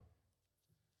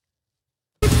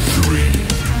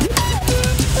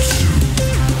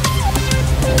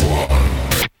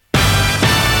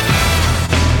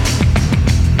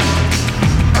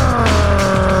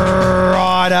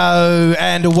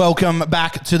welcome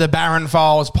back to the Barron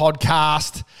Files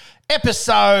podcast,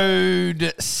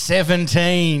 episode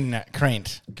 17,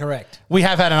 Crent. Correct. We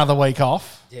have had another week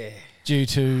off. Yeah. Due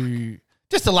to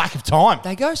just a lack of time.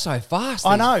 They go so fast.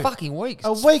 I know. Fucking weeks.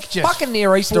 A week just fucking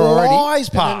near Easter already. flies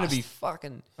And then past. it'll be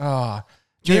fucking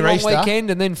Near long Easter.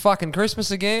 weekend and then fucking Christmas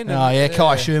again. Oh, yeah,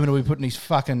 Kai Sherman will be putting his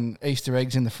fucking Easter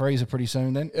eggs in the freezer pretty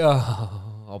soon then.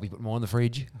 Oh, I'll be putting mine in the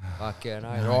fridge. Fucking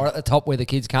right at the top where the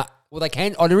kids can't. Well, they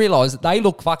can. I realise that they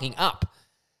look fucking up.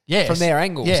 Yes. From their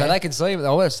angle. Yeah. So they can see them.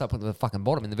 I'll start putting the fucking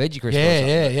bottom in the veggie crisp.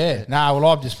 Yeah. No, well,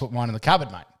 I've just put mine in the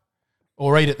cupboard, mate.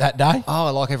 Or eat it that day.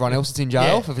 Oh, like everyone else that's in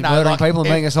jail for No, murdering like people and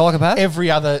being a psychopath? Every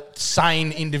other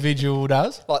sane individual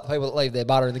does. Like the people that leave their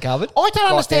butter in the cupboard. I don't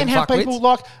understand how them people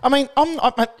fuckwits. I mean,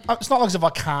 it's not like as if I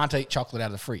can't eat chocolate out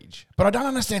of the fridge, but I don't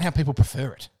understand how people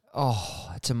prefer it.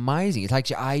 Oh, it's amazing. It takes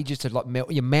you ages to like melt.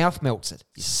 Your mouth melts it.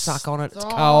 You suck on it. It's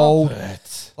Stop cold.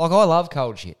 it. Like I love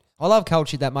cold shit. I love cold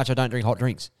shit that much. I don't drink hot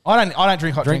drinks. I don't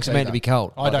drink hot drinks. Drinks are meant to be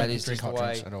cold. I Like, don't that is drink just hot the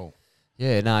drinks way- at all.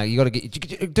 Yeah, no, you got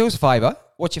to do us a favour.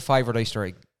 What's your favourite Easter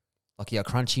egg? Like you're a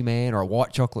crunchy man or a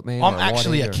white chocolate man? I'm or a white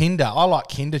actually egg a or- Kinder. I like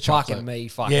Kinder chocolate. Fucking me,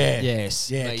 fucking Yeah.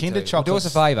 yes, Yeah, me Kinder too. chocolate. Do us a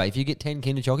favour. If you get 10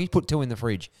 Kinder Chockies, put 2 in the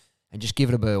fridge and just give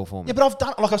it a burl for me. Yeah, but I've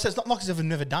done, like I said, it's not like as if I've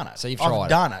never done it. So you've I've tried it.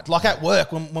 done it. Like at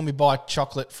work, when we buy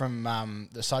chocolate from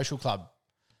the social club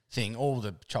thing, all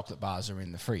the chocolate bars are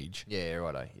in the fridge. Yeah,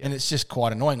 righto. Yeah. And it's just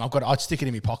quite annoying. I'd stick it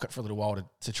in my pocket for a little while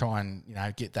to try and,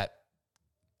 get that,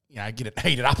 get it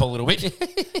heated up a little bit,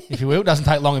 if you will. It doesn't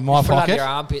take long in my Put it under pocket. your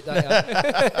armpit,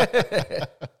 don't you?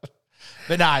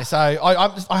 But no, so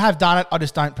I have done it. I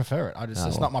just don't prefer it.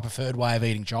 It's not my preferred way of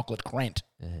eating chocolate. Crent.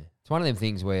 Yeah. It's one of them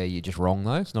things where you're just wrong,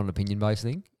 though. It's not an opinion-based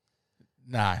thing.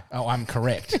 No. Oh, I'm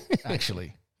correct,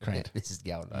 actually. Crent. This is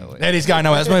going nowhere. That is going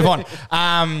nowhere. Let's move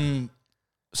on.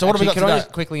 So what have we got Can I today?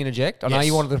 just quickly interject? I know Yes.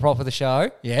 you wanted the prop of the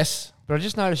show, Yes. but I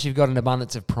just noticed you've got an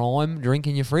abundance of prime drink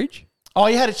in your fridge. Oh,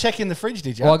 you had to check in the fridge,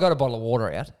 did you? Well, I got a bottle of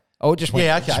water out. Oh, it just went,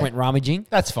 Yeah, okay. just went rummaging.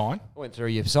 That's fine. Went through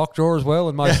your sock drawer as well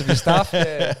and most of your stuff.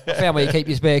 I found where you keep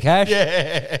your spare cash.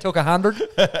 Yeah. Took 100.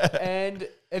 And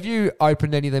have you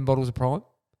opened any of them bottles of prime?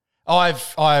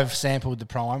 I've sampled the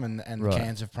Prime and the Right.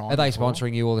 cans of Prime. Are they before.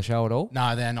 sponsoring you or the show at all?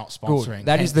 No, they're not Good. sponsoring.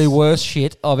 That is the worst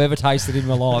shit I've ever tasted in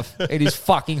my life. It is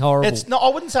fucking horrible. It's not. I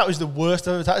wouldn't say it was the worst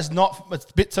of it. It's not. It's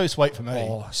a bit too sweet for me.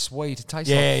 Oh, sweet. It tastes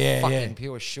Yeah, like yeah. fucking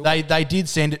pure sugar. They did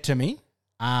send it to me.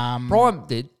 Prime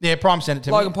did. Yeah, Prime sent it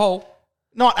to Logan me. Paul.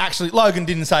 Not actually. Logan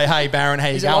didn't say, "Hey, Baron, how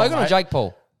you Is it going?" Logan or mate?" Jake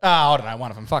Paul? Oh, I don't know.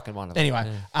 One of them. Fucking one of them.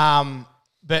 Anyway, Yeah.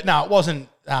 but no, it wasn't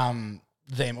them.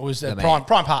 It was The Prime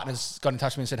man. Partners got in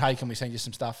touch with me and said, "Hey, can we send you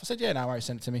some stuff?" I said, "Yeah, no worries,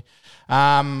 send it to me."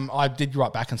 I did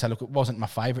write back and say, "Look, it wasn't my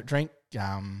favourite drink,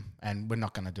 and we're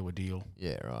not going to do a deal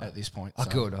Yeah, right. at this point." Oh, so.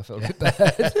 good. I felt a bit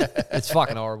bad. It's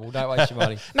fucking horrible. Don't waste your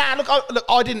money. Nah, look,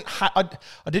 I didn't.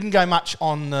 I didn't go much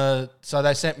on the. So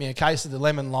they sent me a case of the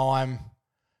lemon lime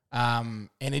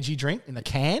energy drink in the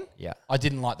can. Yeah. I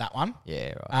didn't like that one. Yeah,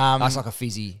 right. Um, That's like a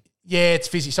fizzy. Yeah, it's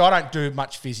fizzy, so I don't do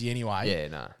much fizzy anyway. Yeah,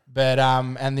 no. But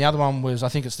and the other one was, I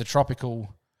think it's the tropical.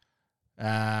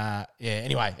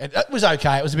 Anyway, it was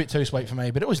okay. It was a bit too sweet for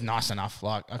me, but it was nice enough.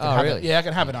 Like I could have really? it. Yeah, I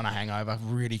could have it on a hangover,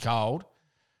 really cold.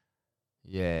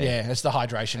 Yeah. Yeah, it's the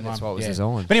hydration one. That's what it was yeah.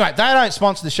 designed. But anyway, they don't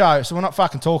sponsor the show, so we're not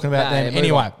fucking talking about them move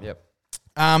anyway. on. Yep.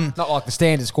 Not like the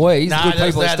standard squeeze. No, the good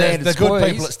people at standard the squeeze. good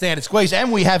people at Standard Squeeze,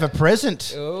 and we have a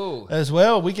present Oh. as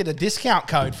well. We get a discount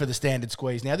code for the Standard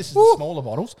Squeeze. Now, this is the smaller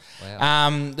bottles.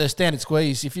 Wow. The Standard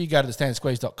Squeeze, if you go to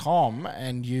thestandardsqueeze.com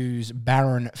and use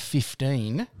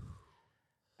Baron15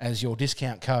 as your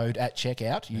discount code at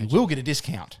checkout, you will get a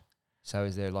discount. So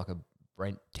is there like a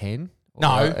Brent 10?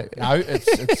 No,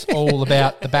 it's all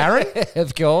about the Baron.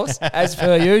 Of course, as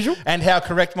per usual. And how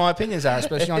correct my opinions are,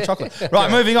 especially on chocolate.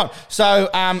 Right, moving on. So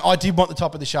I did want the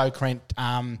top of the show, Crent.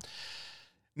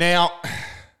 Now,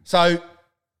 so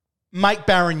Make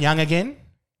Baron Young Again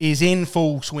is in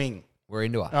full swing. We're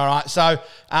into it. All right. So,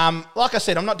 like I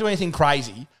said, I'm not doing anything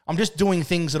crazy. I'm just doing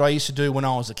things that I used to do when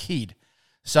I was a kid.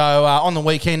 So on the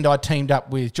weekend, I teamed up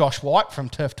with Josh White from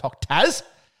Turf Talk Taz.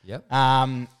 Yep.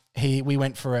 We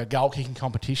went for a goal kicking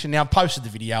competition. Now, I've posted the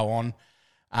video on,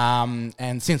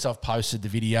 and since I've posted the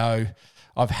video,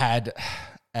 I've had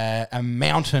a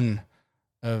mountain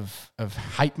of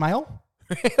hate mail.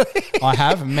 I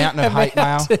have a mountain of hate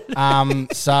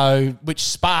mail. Which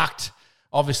sparked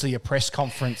obviously a press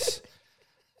conference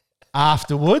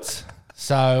afterwards.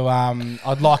 So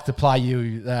I'd like to play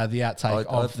you the outtake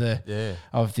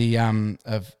of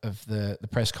the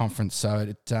press conference.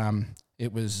 So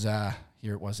it was.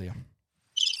 Here it was here.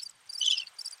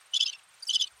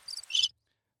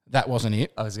 That wasn't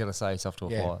it. I was going to say it's off to a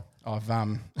flyer. I've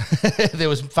there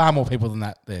was far more people than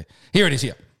that there. Here it is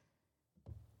here.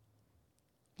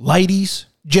 Ladies,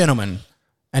 gentlemen,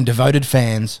 and devoted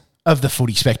fans of the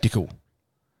footy spectacle,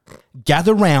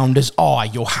 gather round as I,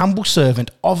 your humble servant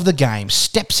of the game,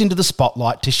 steps into the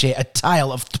spotlight to share a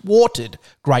tale of thwarted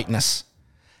greatness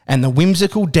and the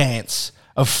whimsical dance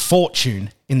of fortune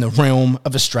in the realm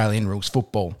of Australian rules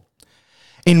football.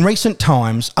 In recent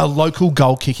times, a local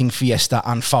goal-kicking fiesta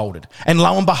unfolded, and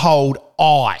lo and behold,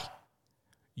 I,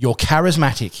 your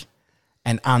charismatic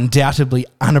and undoubtedly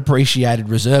unappreciated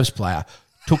reserves player,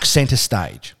 took centre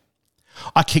stage.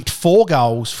 I kicked 4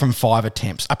 goals from 5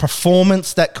 attempts, a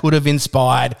performance that could have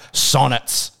inspired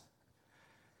sonnets.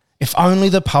 If only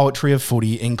the poetry of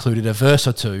footy included a verse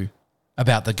or two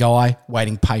about the guy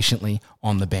waiting patiently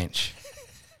on the bench.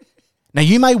 Now,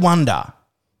 you may wonder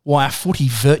why a footy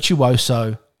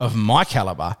virtuoso of my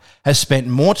calibre has spent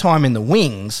more time in the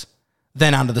wings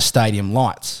than under the stadium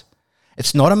lights.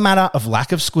 It's not a matter of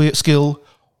lack of skill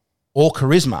or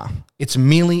charisma. It's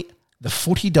merely the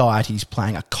footy deities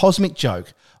playing a cosmic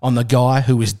joke on the guy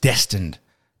who is destined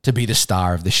to be the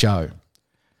star of the show.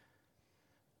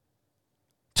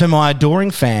 To my adoring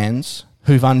fans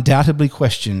who've undoubtedly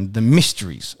questioned the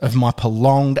mysteries of my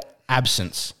prolonged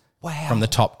absence from the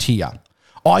top tier,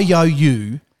 I owe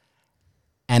you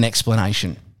an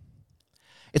explanation.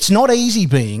 It's not easy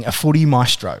being a footy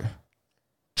maestro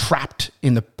trapped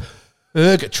in the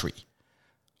purgatory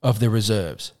of the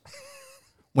reserves,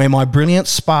 where my brilliance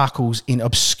sparkles in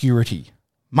obscurity,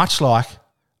 much like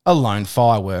a lone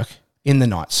firework in the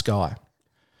night sky.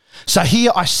 So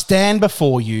here I stand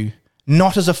before you,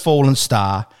 not as a fallen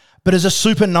star, but as a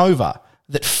supernova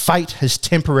that fate has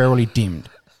temporarily dimmed.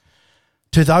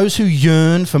 To those who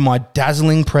yearn for my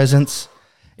dazzling presence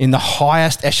in the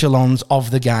highest echelons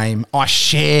of the game, I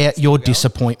share your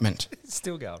disappointment.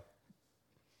 Still going.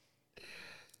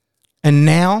 And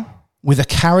now, with a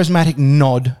charismatic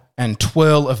nod and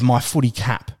twirl of my footy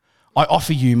cap, I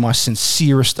offer you my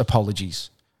sincerest apologies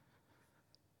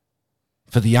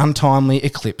for the untimely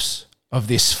eclipse of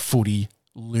this footy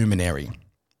luminary.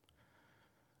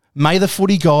 May the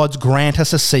footy gods grant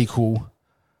us a sequel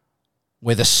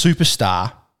where the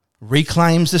superstar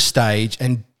reclaims the stage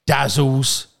and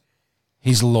dazzles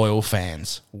his loyal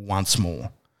fans once more.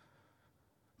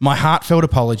 My heartfelt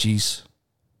apologies,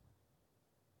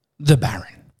 the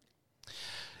Baron.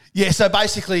 Yeah, so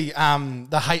basically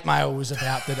the hate mail was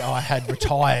about that I had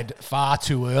retired far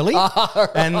too early.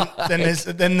 And then there's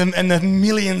the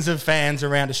millions of fans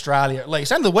around Australia at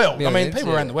least, and the world. Millions,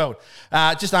 people around the world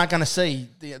just aren't going to see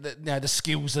the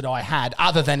skills that I had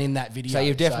other than in that video. So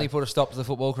you've definitely put a stop to the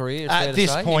football career, it's fair at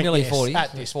this to say. point, You're nearly yes. 40.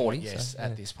 At this 40, point, yes. so,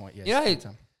 At this point, yes. You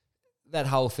know, that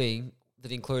whole thing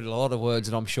that included a lot of words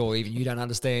that I'm sure even you don't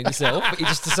understand yourself, but you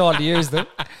just decided to use them.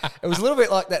 It was a little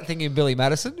bit like that thing in Billy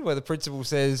Madison where the principal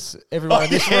says, everyone in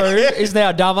this room is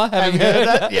now dumber. Having heard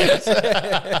that? Yes.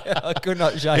 I could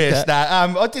not shake Yes, that.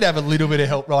 I did have a little bit of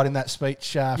help writing that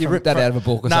speech. You ripped that out of a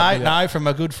book or something? No, from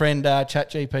a good friend,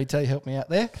 ChatGPT helped me out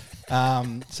there.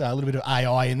 So a little bit of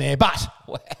AI in there, but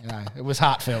it was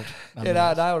heartfelt.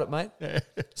 Yeah, nailed it, mate.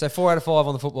 So 4 out of 5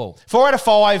 on the football. 4 out of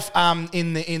 5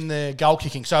 in the goal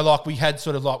kicking. So like we had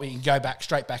sort of like we can go back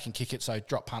straight back and kick it. So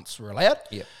drop punts were allowed.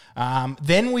 Yeah.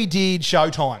 Then we did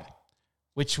showtime,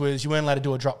 which was you weren't allowed to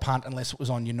do a drop punt unless it was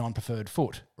on your non-preferred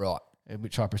foot. Right.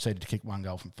 Which I proceeded to kick 1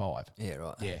 goal from 5. Yeah,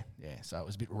 right. Yeah. So it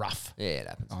was a bit rough. Yeah, it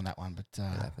happens. On that one, but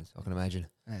It happens. I can imagine.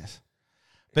 yes.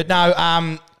 But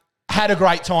no, had a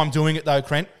great time doing it though,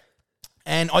 Crent.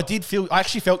 And I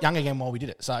actually felt young again while we did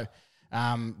it. So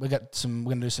we're going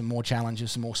to do some more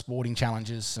challenges, some more sporting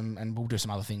challenges, and we'll do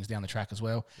some other things down the track as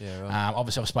well. Yeah, right.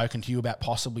 Obviously, I've spoken to you about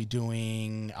possibly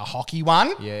doing a hockey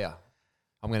one. Yeah.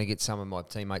 I'm going to get some of my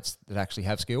teammates that actually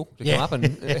have skill to come up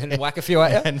and whack a few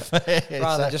at you.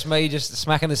 Rather than just me just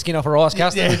smacking the skin off a rice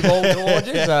custard with the ball towards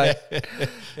you. So,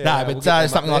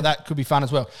 Something like that could be fun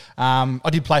as well. I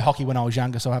did play hockey when I was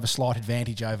younger, so I have a slight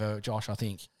advantage over Josh, I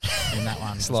think, in that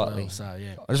one. Slightly. As well. So,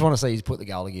 yeah. I just want to see you put the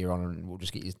goalie gear on and we'll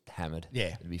just get you hammered.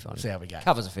 Yeah. It'll be fun. See how we go.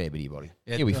 Covers a fair bit of your body.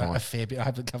 Yeah, You'll be fine. A fair bit. I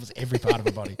hope it covers every part of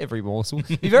the body. Every morsel.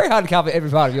 It'd be very hard to cover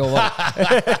every part of your life.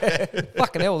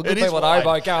 Fucking hell, the good people at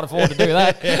Obo can't afford to do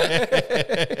that.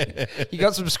 You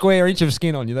got some square inch of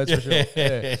skin on you, that's for sure.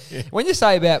 Yeah. When you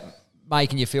say about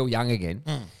making you feel young again,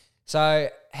 so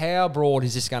how broad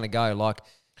is this going to go? Like,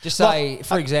 just say,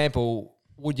 for example,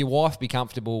 would your wife be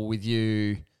comfortable with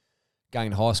you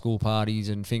going to high school parties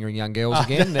and fingering young girls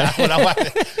again?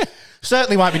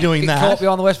 Certainly won't be doing that. Caught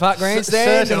behind the West Park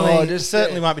grandstand?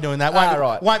 Certainly won't be doing that.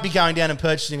 Won't be going down and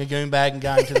purchasing a goon bag and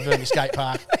going to the Burnie skate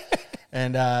park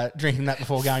and drinking that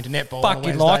before going to netball.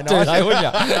 Fucking like to, though, wouldn't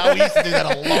you? No, we used to do that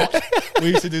a lot. We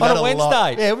used to do that on a Wednesday.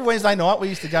 lot. Yeah, every Wednesday night we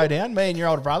used to go down, me and your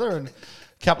older brother, and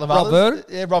couple of Rob others. Vernon?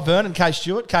 Yeah, Rob Vernon, Kay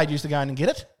Stewart. Kay used to go in and get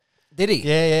it. Did he?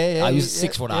 Yeah. He was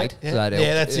 6'8". Yeah, So that yeah,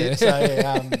 helped. that's it.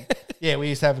 So, we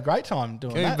used to have a great time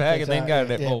doing Goon that. bag and then go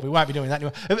to netball. We won't be doing that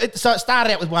anymore. So it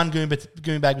started out with one goon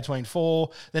bag between 4,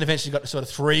 then eventually got to sort of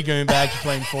 3 goon bags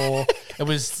between 4. It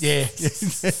was,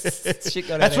 Shit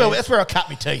got that's where I cut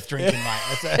my teeth drinking,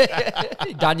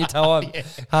 mate. Done your time.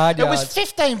 Hard It was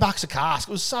yards. $15 a cask.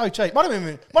 It was so cheap. Might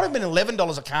have been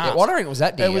 $11 a cask. Yeah, well, I don't think it was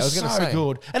that dear. It was, I was so gonna say.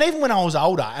 good. And even when I was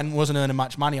older and wasn't earning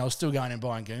much money, I was still going and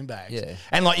buying goon bags. Yeah.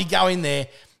 And like you go in there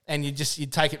and you'd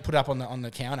take it, put it up on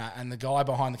the counter, and the guy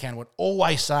behind the counter would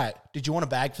always say it. Did you want a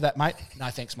bag for that, mate? No,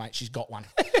 thanks, mate. She's got one.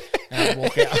 And I'd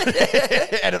walk out.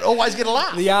 And it'd always get a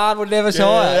laugh. The yarn would never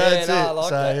tire. that's I it. like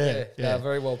So, that. yeah. No,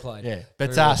 very well played. Yeah. But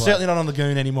Very well played. certainly not on the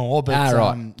goon anymore. But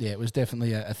right. it was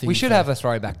definitely a thing. We should have a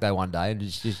throwback day one day and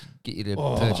just get you to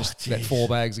purchase about 4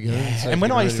 bags of goon. So And when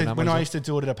you I get used rid to of when numbers. I used to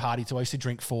do it at a party too, I used to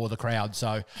drink for the crowd.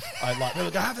 So I'd like, we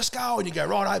would go, have a skull, and you go,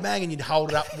 right, bang, and you'd hold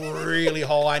it up really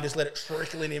high and just let it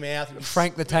trickle in your mouth.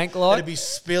 Frank the Tank light. It'd be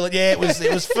spilling. Yeah, it was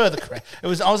for the crowd. I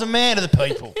was a man of the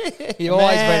people. You've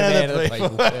always been a Man man of of the the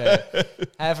people. Yeah.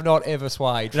 Have not ever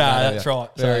swayed. No, that's right.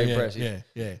 Very So, impressive.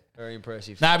 Yeah. Very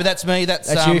impressive. No, but that's me. That's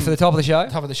That's you for the top of the show.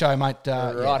 top of the show, mate.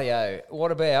 Rightio.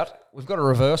 What about, we've got a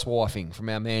reverse wifing from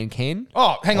our man Ken.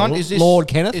 Oh, hang on. Is this Lord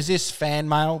Kenneth? Is this fan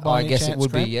mail? By I any guess it chance, would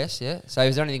Crent? be, yes, yeah. So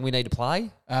is there anything we need to play?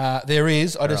 There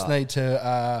is. I just Right. need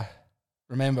to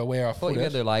remember where I I thought put you were going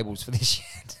it. to do labels for this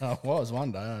yet. I was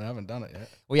one day. I haven't done it yet.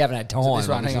 We haven't had time. Is it this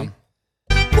one? Hang obviously.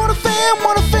 on. What a fan,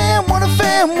 what a fan, what a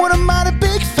fan, what a mighty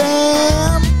big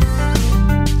fan.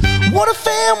 What a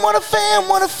fan, what a fan,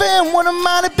 what a fan, what a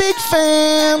mighty big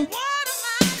fan.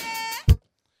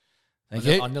 Thank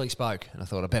you. I nearly spoke and I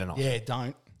thought I better not. Yeah,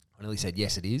 don't. I nearly said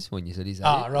yes it is when you said is that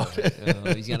Ah, it?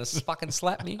 right. He's going to fucking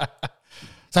slap me.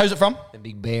 So who's it from? Them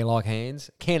big bear-like hands.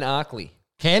 Ken Arkley.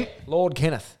 Ken. Lord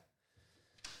Kenneth.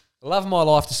 The love of my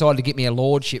life decided to get me a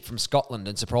lordship from Scotland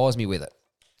and surprise me with it.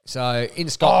 So in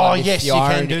Scotland, yes, if you you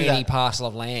can own do any that. parcel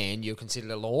of land, you're considered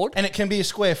a lord. And it can be a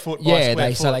square foot by Yeah, square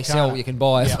they foot. they sell. can't You it? can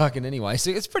buy a Yeah. fucking anyway. So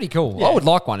it's pretty cool. Yeah. I would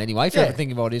like one anyway. If you're Yeah. ever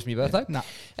thinking about it, it's my birthday. No.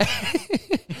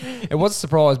 It was a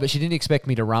surprise, but she didn't expect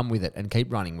me to run with it and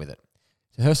keep running with it.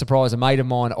 To her surprise, a mate of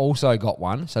mine also got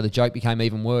one, so the joke became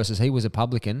even worse as he was a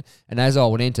publican, and as I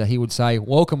would enter, he would say,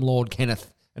 "Welcome, Lord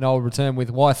Kenneth," and I would return with,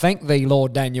 "Why, thank thee,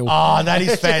 Lord Daniel." Oh, that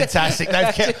is fantastic.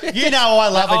 You know I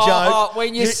love a joke.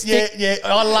 when you stick- yeah,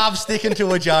 I love sticking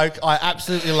to a joke. I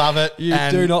absolutely love it. You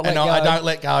do not let I go. don't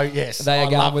let go. Yes, They I are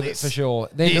going love with this. it for sure.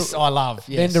 This I love.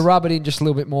 Yes. Then to rub it in just a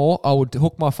little bit more, I would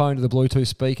hook my phone to the Bluetooth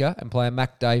speaker and play a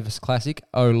Mac Davis classic,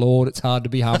 "Oh Lord, It's Hard to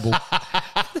Be Humble."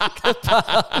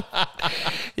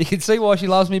 You can see why she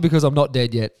loves me, because I'm not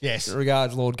dead yet. Yes.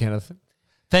 Regards, Lord Kenneth.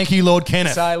 Thank you, Lord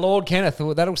Kenneth. So, Lord Kenneth,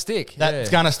 well, that'll stick. That's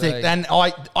Yeah. going to stick. So- And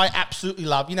I absolutely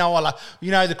love, I love,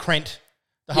 the Crent,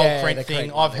 the whole Yeah, Crent the thing.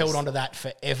 Crent, I've yes. held on to that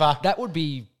forever. that would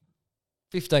be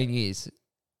 15 years.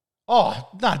 Oh,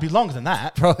 no, it'd be longer than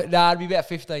that. Probably, it'd be about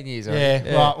 15 years. I Yeah,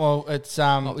 reckon. right. Well, it's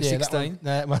What, with that 16?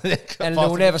 one- And it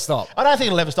will never stop. I don't think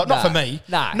it'll ever stop. Not No. for me.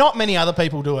 No. Not many other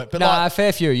people do it. But No, like, a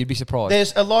fair few. You'd be surprised.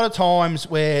 there's a lot of times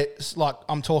where, like,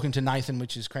 I'm talking to Nathan,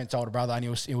 which is Crent's older brother, and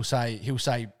he'll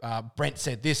say, Brent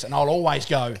said this, and I'll always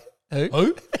go,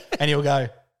 Who? And he'll go,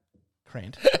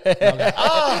 Crent. And I'll go,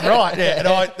 oh, right, yeah. And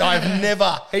I've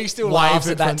never. He still laughs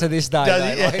wavered at that from- to this day. Does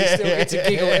Though. he? Like, he still gets a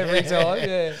giggle every time.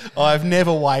 Yeah. I've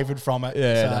never wavered from it.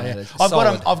 Yeah, So, no, yeah. that's I've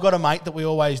solid. got a mate that we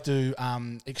always do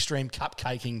extreme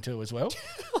cupcaking to as well.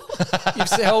 You've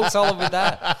held solid with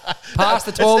that. Past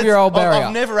the 12-year-old barrier.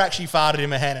 I've never actually farted in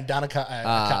my hand and done a cupcake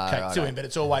right, to him, but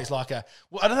it's always like I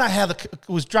don't know how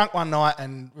was drunk one night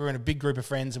and we were in a big group of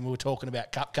friends and we were talking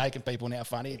about cupcaking people and how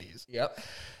funny it is. Yep.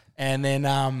 And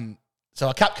then, so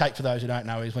a cupcake, for those who don't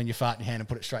know, is when you fart in your hand and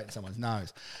put it straight in someone's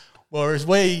nose. Whereas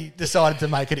we decided to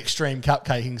make it extreme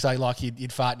cupcaking, so like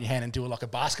you'd fart in your hand and do like a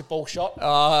basketball shot.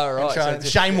 Oh, right. Try So and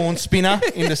just- Shane Warne spinner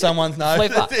into someone's nose.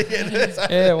 Flipper. yeah,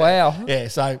 yeah, wow.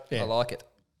 so I yeah. like it.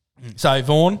 So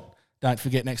Vaughan, don't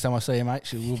forget next time I see you, mate,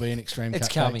 she will be an extreme It's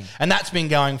cupcake. coming. And that's been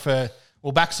going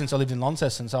back since I lived in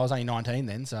Launceston, so I was only 19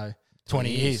 then, so 20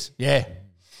 years. Yeah,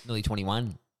 Nearly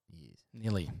 21 years.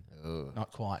 nearly.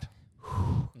 Not quite.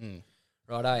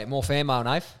 Righto. More fan mail,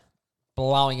 Nave.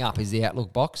 Blowing up is the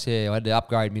Outlook box. Yeah, I had to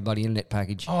upgrade my bloody internet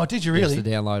package. Oh, did you really? Just to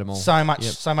download them all. So much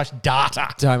data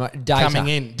So much data. coming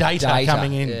in. Data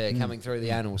coming in. Yeah, coming through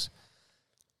the annals.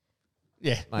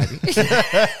 Yeah. Maybe.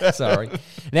 Sorry.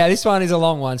 Now, this one is a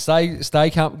long one.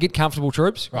 Get comfortable,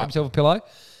 troops. Grab yourself a pillow.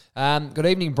 Good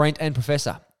evening, Brent and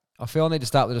Professor. I feel I need to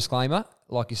start with a disclaimer.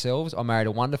 Like yourselves, I married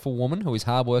a wonderful woman who is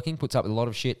hardworking, puts up with a lot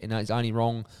of shit, and is only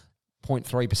wrong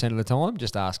 0.3% of the time.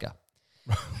 Just ask her.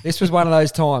 This was one of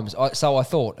those times. So I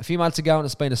thought a few months ago, and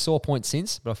it's been a sore point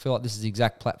since, but I feel like this is the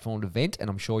exact platform to vent, and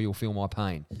I'm sure you'll feel my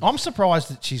pain. I'm surprised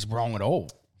that she's wrong at all.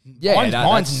 Yeah,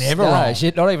 mine's never wrong.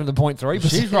 Shit, not even the 0.3%.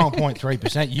 She's wrong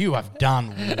 0.3%. You have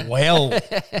done well.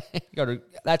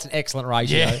 That's an excellent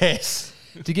ratio. Yes.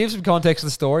 To give some context to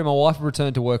the story, my wife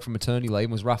returned to work from maternity leave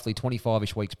and was roughly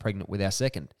 25-ish weeks pregnant with our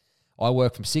second. I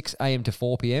work from 6 a.m. to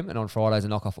 4 p.m. and on Fridays I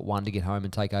knock off at 1 to get home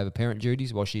and take over parent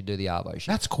duties while she'd do the arvo shift.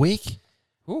 That's quick.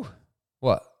 Ooh.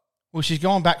 What? Well, she's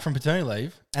gone back from paternity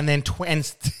leave and then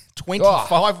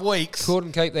 25 weeks.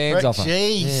 Couldn't keep the hands off her.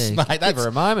 Jeez, mate. Give her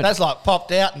a moment. That's like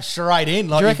popped out and straight in.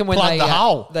 Like Do you reckon when plugged the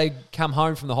hole. they come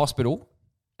home from the hospital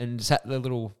and sat the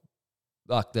little...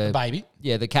 Like the baby?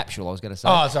 Yeah, the capsule, I was going to say.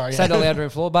 Oh, sorry. Sat on the lounge room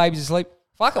floor, baby's asleep.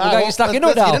 Fuck it, we'll go get stuck into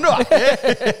it, let's Dale. get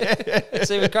into it.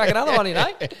 See if we crack another one in,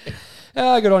 eh?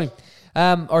 Oh, good on him.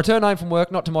 I returned home from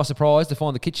work, not to my surprise, to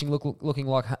find the kitchen looking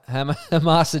like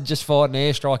Hamas had just fired an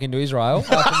airstrike into Israel.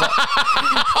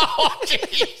 Oh,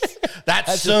 jeez.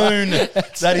 That's soon.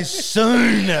 That is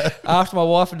soon. After my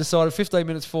wife had decided 15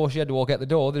 minutes before she had to walk out the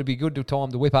door that it'd be good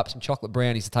time to whip up some chocolate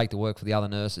brownies to take to work for the other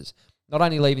nurses. Not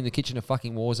only leaving the kitchen a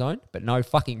fucking war zone, but no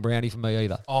fucking brownie for me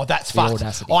either. Oh, that's The fucked.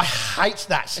 audacity. I hate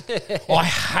that. I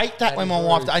hate that when my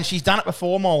wife... And she's done it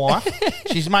before, my wife.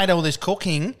 She's made all this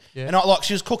cooking. Yeah. And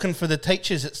she was cooking for the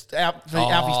teachers, Alfie's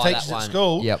teachers that at one.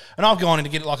 school. Yep. And I've gone in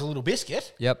to get like a little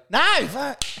biscuit. Yep.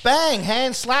 No, bang,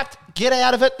 hand slapped. Get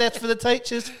out of it. That's for the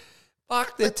teachers.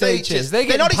 Fuck the teachers. teachers.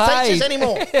 They're not his teachers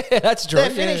anymore. That's true. They're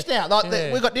finished now.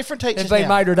 We've got different teachers They've been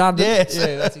made redundant. Yes.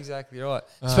 Yeah, that's exactly right.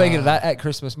 Speaking of that, at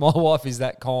Christmas, my wife is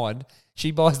that kind.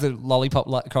 She buys the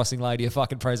lollipop crossing lady a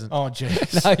fucking present. Oh,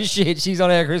 jeez. No shit, she's on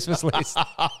our Christmas list.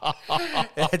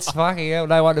 It's fucking hell.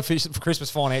 No wonder Christmas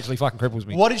financially fucking cripples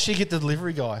me. What did she get the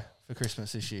delivery guy for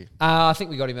Christmas this year? I think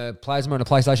we got him a plasma and a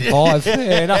PlayStation 5.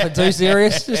 Yeah, nothing too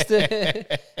serious. Just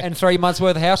and 3 months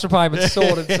worth of house repayments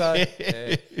sorted. So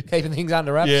keeping things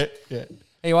under wraps. Yeah.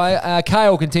 Anyway,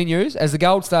 Cale continues. As the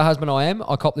gold star husband I am,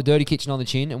 I copped the dirty kitchen on the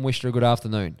chin and wished her a good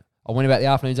afternoon. I went about the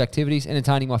afternoon's activities,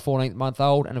 entertaining my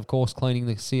 14-month-old and, of course, cleaning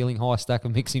the ceiling-high stack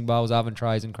of mixing bowls, oven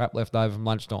trays and crap left over from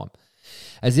lunchtime.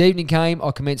 As the evening came, I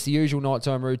commenced the usual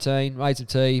nighttime routine, made some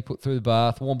tea, put through the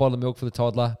bath, warm bottle of milk for the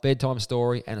toddler, bedtime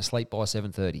story, and asleep by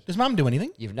 7:30. Does Mum do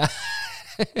anything? You've no...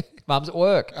 Mum's at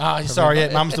work. Oh, sorry,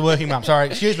 Mum's the working mum. Sorry,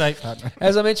 excuse me.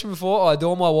 As I mentioned before, I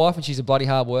adore my wife and she's a bloody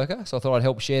hard worker, so I thought I'd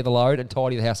help share the load and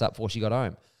tidy the house up before she got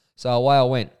home. So away I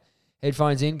went.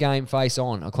 Headphones in, game face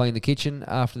on. I cleaned the kitchen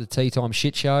after the tea time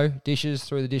shit show, dishes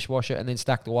through the dishwasher and then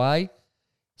stacked away.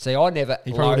 See, I never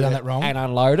You probably load done it that wrong. and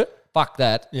unload it. Fuck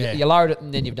that. Yeah. You load it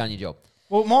and then you've done your job.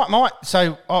 Well,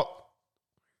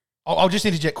 I'll just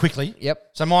interject quickly. Yep.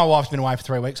 So my wife's been away for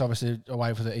 3 weeks, obviously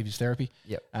away for the Eve's therapy.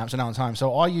 Yep. So no one's home.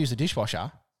 So I use the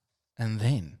dishwasher, and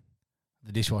then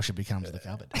the dishwasher becomes the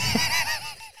cupboard.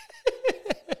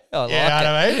 I like Yeah, it.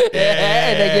 know what I mean? Yeah,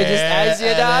 and then you just, as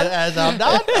you're done. As I'm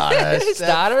done,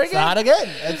 Start her again. Start again.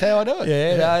 That's how I do it.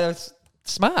 Yeah, no, it's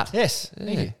smart. Yes. Yeah.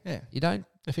 Easy. Yeah. You don't.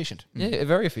 Efficient. Yeah,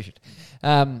 very efficient.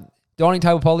 Dining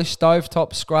table polish, stove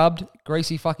top scrubbed,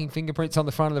 greasy fucking fingerprints on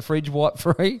the front of the fridge, wipe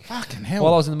free. Fucking hell.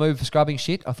 While I was in the mood for scrubbing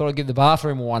shit, I thought I'd give the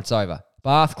bathroom a once over.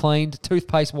 Bath cleaned,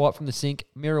 toothpaste wiped from the sink,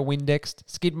 mirror Windexed,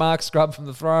 skid marks scrubbed from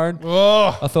the throne.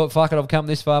 Oh. I thought, fuck it, I've come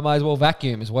this far, may as well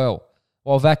vacuum as well.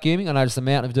 While vacuuming, I noticed the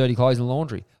mountain of dirty clothes in the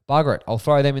laundry. Bugger it, I'll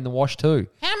throw them in the wash too.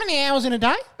 How many hours in a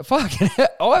day? Fuck,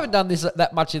 I haven't done this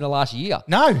that much in the last year.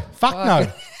 No. Fuck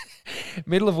no.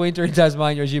 Middle of winter in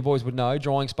Tasmania, as you boys would know,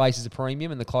 drying space is a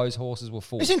premium and the clothes horses were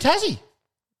full. It's in Tassie.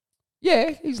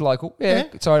 Yeah, he's local. Yeah.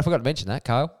 Sorry, I forgot to mention that,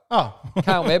 Cale. Oh.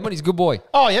 Cale Medman, he's a good boy.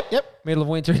 Oh, yep. Middle of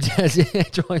winter,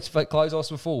 drying space, clothes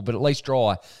horses were full, but at least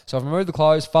dry. So I've removed the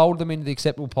clothes, folded them into the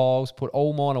acceptable piles, put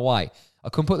all mine away. I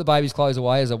couldn't put the baby's clothes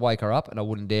away as I wake her up, and I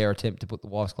wouldn't dare attempt to put the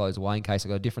wife's clothes away in case I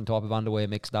got a different type of underwear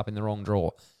mixed up in the wrong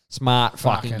drawer. Smart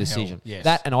fucking decision. Hell, yes.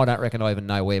 That, and I don't reckon I even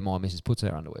know where my missus puts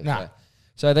her underwear. No.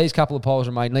 So these couple of piles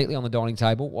remained neatly on the dining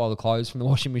table while the clothes from the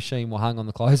washing machine were hung on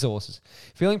the clothes horses.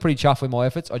 Feeling pretty chuffed with my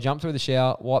efforts, I jumped through the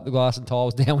shower, wiped the glass and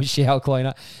tiles down with shower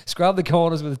cleaner, scrubbed the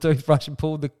corners with a toothbrush and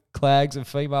pulled the clags of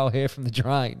female hair from the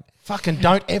drain. Fucking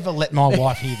don't ever let my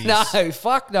wife hear this. No,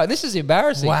 fuck no. This is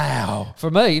embarrassing. Wow.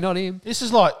 For me, not him. This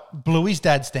is like Bluey's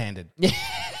dad standard.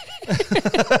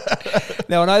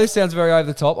 Now, I know this sounds very over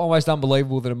the top, almost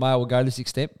unbelievable that a male will go to this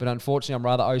extent, but unfortunately I'm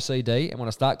rather OCD, and when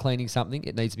I start cleaning something,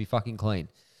 it needs to be fucking clean.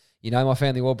 You know my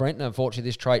family well, Brent, and unfortunately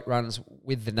this trait runs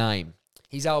with the name.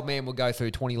 His old man would go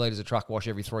through 20 litres of truck wash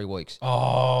every 3 weeks.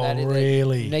 Oh, That is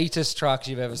really? the neatest trucks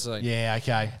you've ever seen. Yeah,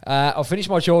 okay. I'll finish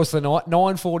my chores for the night,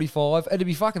 9:45. It'd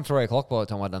be fucking 3 o'clock by the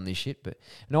time I'd done this shit, but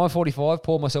 9:45,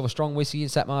 poured myself a strong whiskey and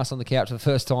sat my ass on the couch for the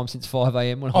first time since 5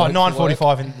 a.m. Oh,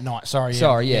 9:45 in the night. Sorry,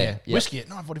 yeah. Whiskey at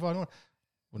 9:45.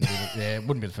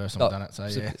 Wouldn't be the first time I've done it. So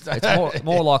yeah, it's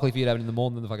more likely for you to have it in the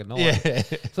morning than the fucking night. Yeah.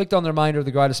 Flicked on the remainder of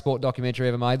the greatest sport documentary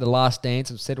ever made, The Last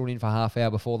Dance, and settled in for half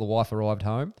hour before the wife arrived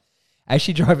home. As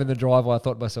she drove in the driveway, I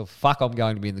thought to myself, "Fuck, I'm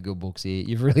going to be in the good books here.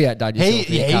 You've really outdone yourself."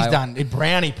 He's done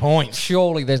brownie points.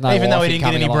 Surely there's no. Even though he wifing didn't get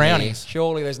coming any along brownies. here.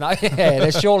 Surely there's no. Yeah,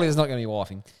 surely there's not going to be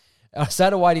wifing. I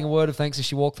sat awaiting a word of thanks as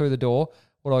she walked through the door.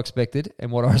 What I expected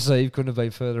and what I received couldn't have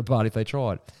been further apart if they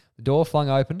tried. The door flung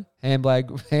open,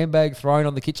 handbag thrown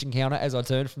on the kitchen counter as I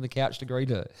turned from the couch to greet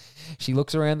her. She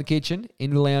looks around the kitchen,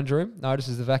 into the lounge room,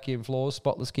 notices the vacuum floors,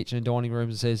 spotless kitchen and dining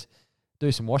rooms, and says,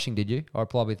 "Do some washing, did you?" I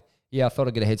replied with, "Yeah, I thought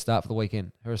I'd get a head start for the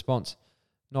weekend." Her response,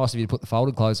 "Nice of you to put the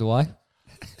folded clothes away."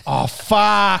 Oh,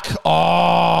 fuck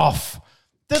off.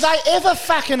 Do they ever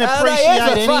fucking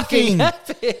appreciate anything?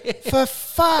 For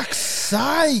fuck's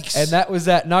sakes. And that was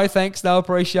that. No thanks, no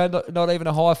appreciation, not even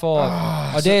a high five.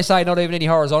 I dare say not even any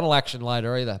horizontal action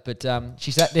later either. But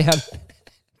she sat down.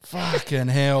 Fucking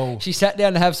hell. She sat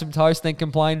down to have some toast, then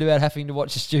complained about having to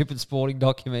watch a stupid sporting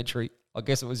documentary. I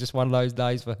guess it was just one of those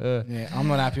days for her. Yeah, I'm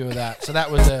not happy with that. So that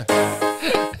was a...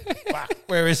 Fuck,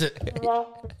 where is it?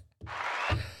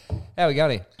 How we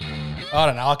going here? I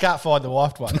don't know. I can't find the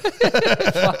wifed one.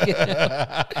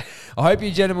 I hope you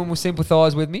gentlemen will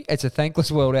sympathise with me. It's a thankless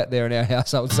world out there in our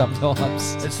household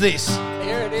sometimes. It's this.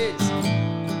 Here it is.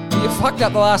 You fucked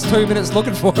up the last 2 minutes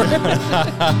looking for it.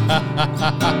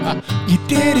 You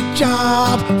did a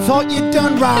job, thought you'd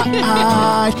done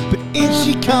right, but in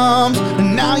she comes,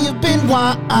 and now you've been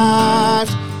wiped.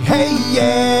 Hey,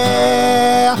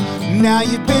 yeah, now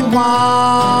you've been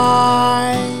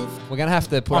wiped. We're going to have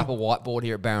to put up a whiteboard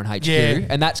here at Barron HQ, Yeah.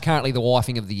 and that's currently the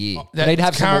wifing of the year. We That- need to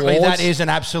have some currently, awards. that is an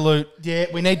absolute... Yeah,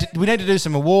 we need to do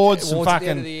some awards. Some Awards at fucking...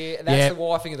 the end of the year. That's the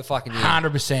wifing of the fucking year.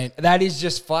 100%. That is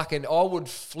just fucking... I would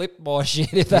flip my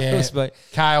shit if that was me.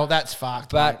 Cale, that's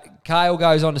fucked, But mate. Cale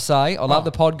goes on to say, "I love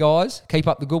the pod, guys. Keep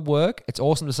up the good work. It's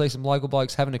awesome to see some local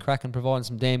blokes having a crack and providing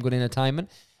some damn good entertainment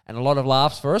and a lot of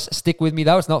laughs for us. Stick with me,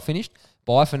 though. It's not finished.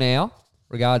 Bye for now.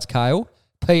 Regards, Cale.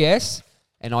 P.S.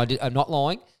 And I'm not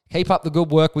lying. Keep up the good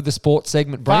work with the sports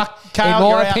segment, Brent. Fuck, Cale, in my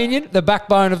you're out. opinion, the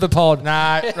backbone of the pod."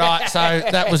 No, right. So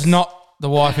that was not the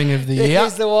wifing of the It year.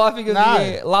 is the wifing of No. the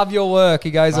year. Love your work,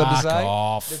 he goes on to Fuck say.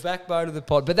 off. The backbone of the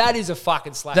pod. But that is a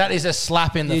fucking slap. That is a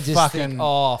slap in the You just fucking... think,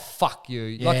 oh, fuck you.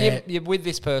 Yeah. Like, you're with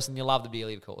this person, you love the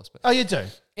dearly, of course. But Oh, you do?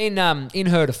 in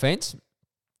her defence,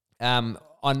 I know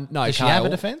Does she Cale. have a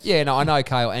defence? Yeah, no, I know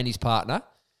Cale and his partner.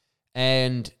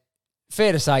 And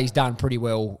fair to say he's done pretty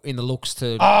well in the looks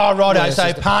to... Oh, righto. versus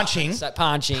So the punching. So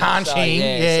punching. Punching. So,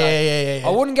 Yeah. I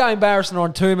wouldn't go embarrassing her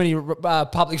on too many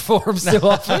public forums too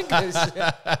often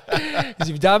because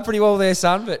you've done pretty well there,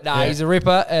 son. But no, he's a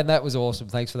ripper, and that was awesome.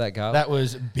 Thanks for that, Cale. That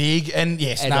was big, and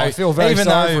yes, And no, I feel very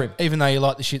sorry for him. Even though you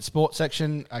like the shit sports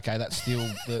section, okay, that's still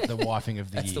the wifing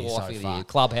of the That's year the so wifing of the far. year.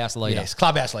 Clubhouse leader. Yes,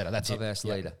 clubhouse leader. That's Clubhouse it.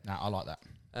 Yep. leader. No, I like that.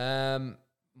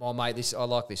 Well, mate, I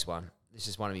like this one. This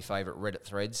is one of my favourite Reddit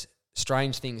threads.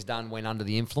 Strange things done when under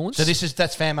the influence. So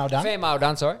that's fan mail done. Fair mail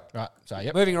done, sorry. Right. So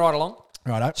yep. Moving right along.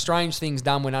 Righto. Strange things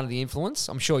done when under the influence.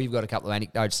 I'm sure you've got a couple of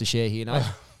anecdotes to share here, no?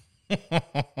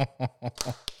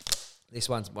 This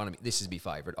is my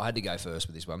favourite. I had to go first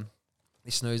with this one.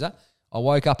 This snoozer. I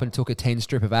woke up and took a 10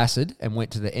 strip of acid and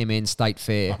went to the MN State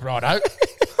Fair. Righto.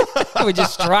 We're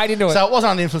just straight into it. So it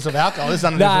wasn't under the influence of alcohol. This is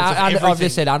under the No, influence of everything. I've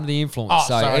just said under the influence. Oh,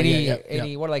 so sorry,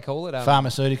 any what do they call it?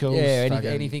 Pharmaceuticals. Yeah, fucking,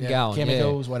 anything going.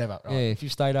 Chemicals, whatever. Right. Yeah, if you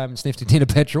stayed home and sniffed a tin of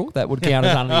petrol, that would count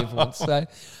as under the influence. So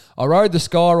I rode the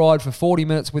sky ride for 40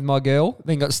 minutes with my girl,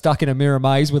 then got stuck in a mirror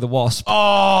maze with a wasp.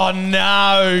 Oh,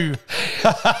 no.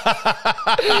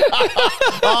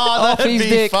 Oh, that'd his be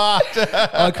dick. fucked.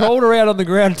 I crawled around on the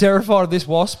ground terrified of this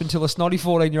wasp until a snotty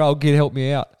 14-year-old kid helped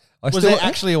me out. Was it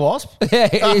actually a wasp?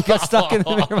 Yeah, he got stuck in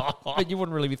the mirror. But you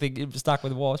wouldn't really be thinking you're stuck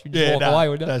with a wasp. You just walk away,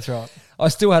 wouldn't you? That's right. I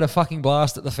still had a fucking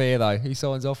blast at the fair, though. He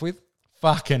signs off with,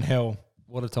 Fucking hell.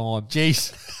 what a time.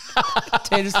 Jeez.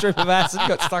 10 strip of acid,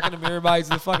 got stuck in a mirror maze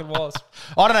with a fucking wasp.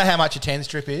 I don't know how much a 10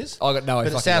 strip is. I got no But it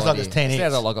fucking sounds like idea. it's 10 It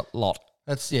sounds hits. like a lot.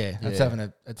 It's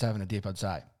having a dip, I'd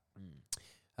say.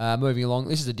 Moving along,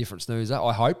 this is a different snoozer,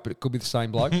 I hope, but it could be the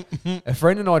same bloke. A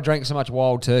friend and I drank so much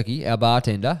wild turkey, our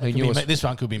bartender, who knew us... This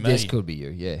one could be me. This could be you,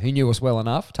 yeah. Who knew us well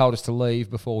enough, told us to leave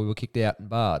before we were kicked out and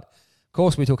barred. Of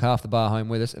course, we took half the bar home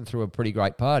with us and threw a pretty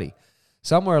great party.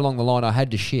 Somewhere along the line, I had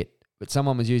to shit, but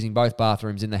someone was using both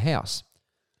bathrooms in the house.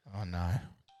 Oh, no.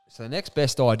 So the next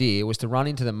best idea was to run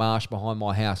into the marsh behind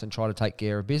my house and try to take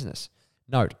care of business.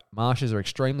 Note, marshes are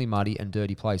extremely muddy and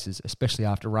dirty places, especially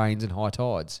after rains and high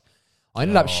tides. I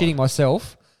ended up shitting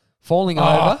myself, falling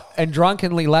over, and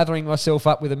drunkenly lathering myself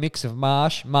up with a mix of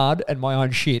marsh, mud, and my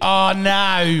own shit. Oh,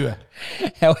 no.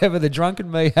 However, the drunken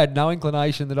me had no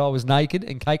inclination that I was naked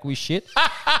and caked with shit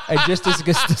and just as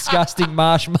disgusting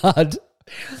marsh mud.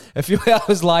 A few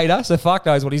hours later, so fuck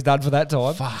knows what he's done for that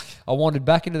time. Fuck. I wandered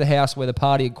back into the house where the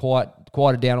party had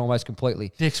quieted down almost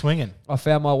completely. Dick swinging. I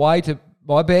found my way to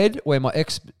my bed where my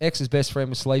ex's best friend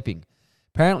was sleeping.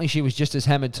 Apparently, she was just as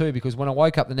hammered too because when I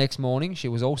woke up the next morning, she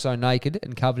was also naked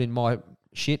and covered in my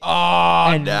shit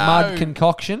and mud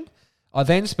concoction. I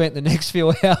then spent the next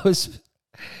few hours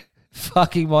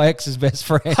fucking my ex's best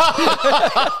friend.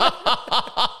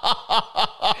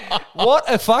 What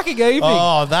a fucking evening.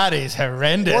 Oh, that is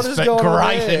horrendous, What is but going on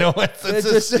great. there? You know, it's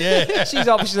just, yeah. She's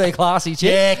obviously a classy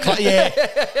chick.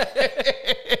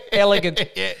 Elegant.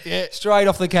 Yeah. Straight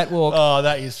off the catwalk. Oh,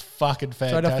 that is fucking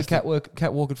Straight fantastic. off the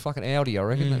catwalk at fucking Audi, I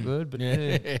reckon, that bird. But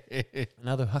yeah.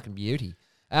 Another fucking beauty.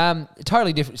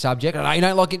 Totally different subject. I know you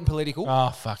don't like getting political. Oh,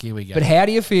 fuck, here we go. But how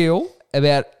do you feel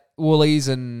about Woolies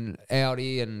and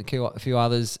Audi and a few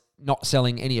others not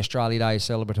selling any Australia Day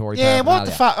celebratory what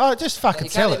the fuck? Oh, just fucking You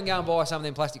sell can't it. even go and buy some of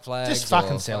them plastic flags. Just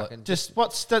fucking or sell fucking-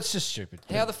 it. That's just stupid.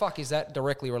 How the fuck is that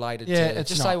directly related Yeah, to... it's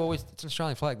Just not. say, well, it's an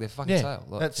Australian flag. They're fucking sale.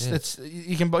 Like, That's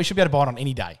you should be able to buy it on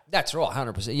any day. That's right,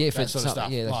 100%. Yeah, for That sort of something.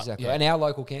 stuff. Yeah, that's Like, exactly yeah. right. And our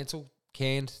local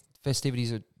canned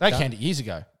festivities are They done. canned it years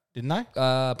ago, didn't they?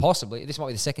 Possibly. This might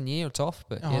be the second year it's off,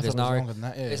 but I yeah, thought there's it was no longer than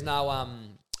that, yeah. there's no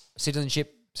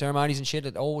citizenship ceremonies and shit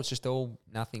at all. It's just all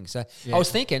nothing. So Yeah. I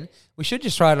was thinking we should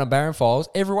just try it on Barren Files.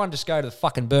 Everyone just go to the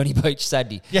fucking Burnie Beach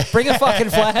Saturday. Yeah. Bring a fucking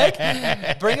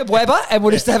flag, bring a Weber, and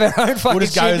we'll just have our own fucking We'll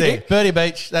just go shindig. there. Birdie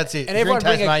Beach, that's it. And If you're in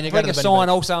everyone Tasmania, bring go a to the sign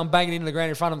Birdie also and bang it into the ground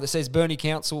in front of them that says Burnie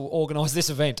Council organised this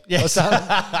event. Yes. Or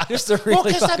something. Just to Beach. really Well,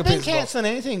 because fucking they've been piss them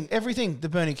off. cancelling everything, the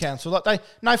Burnie Council. Like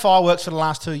no fireworks for the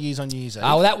last 2 years on New Year's Eve.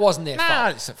 Oh, well, that wasn't their No,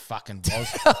 fault. it's a fucking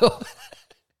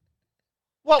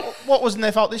was. What wasn't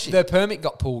their fault this year? Their permit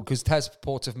got pulled because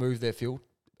Ports have moved their fuel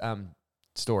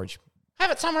storage.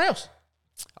 Have it somewhere else.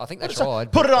 I think they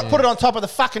tried. Put it on. yeah. Put it on top of the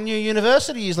fucking new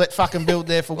university. You let fucking build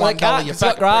there for Well, $1. they can't, You it's got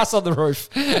fucking grass on the roof.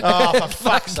 Oh, for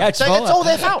fuck's sake! catch So fire. it's all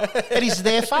their fault. It is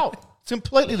their fault. It's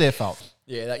completely their fault.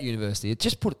 Yeah, that university.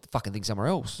 Just put the fucking thing somewhere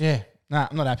else. Yeah. No,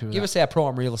 I'm not happy with Give that. us our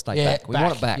prime real estate back. We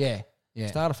want it back. Yeah. Yeah.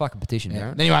 Start a fucking petition,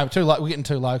 Yeah. Darren. Anyway, we're getting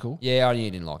too local. Yeah, I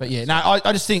didn't like But it. yeah, no,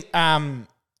 I just think I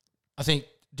think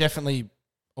definitely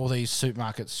all these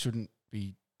supermarkets shouldn't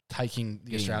be taking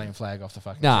the Australian flag off the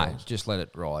fucking No, shelves. just let it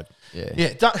ride. Yeah.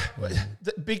 Yeah,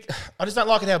 I just don't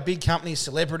like it how big companies,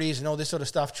 celebrities, and all this sort of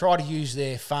stuff try to use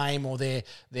their fame or their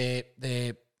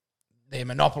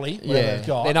monopoly, whatever they've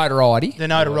got, Their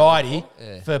notoriety.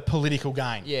 for political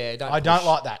gain. Yeah, I don't push.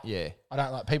 like that. Yeah. I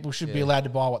don't like. People should be allowed to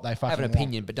buy what they fucking Have an want.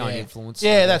 opinion, but don't Yeah. influence.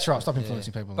 Yeah, that's right. Stop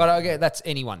influencing people. But okay, that's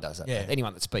anyone does that. Yeah.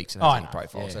 Anyone that speaks and I has any know,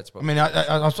 profiles. yeah. That's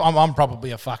I mean, I'm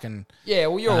probably a fucking yeah.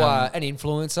 Well, you're an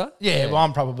influencer. yeah. Well,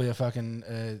 I'm probably a fucking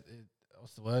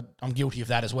what's the word? I'm guilty of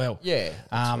that as well. Yeah.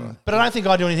 That's right. But I don't think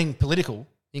I do anything political.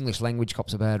 English language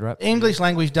cops a bad rap. English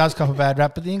language does cop a bad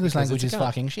rap, but the English Because language it's is a cunt.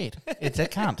 fucking shit. It's a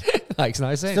cunt. Makes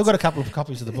no sense. Still got a couple of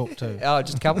copies of the book too. Oh,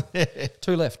 just a couple?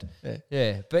 Two left.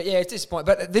 Yeah. But yeah, it's disappointing.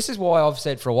 But this is why I've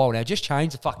said for a while now, just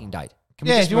change the fucking date. Can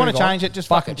we Yeah, just if you want move to on? change it, just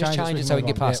Fuck fucking it, just change it so we can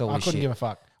get past all I this couldn't shit. give a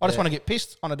fuck. I just want to get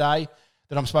pissed on a day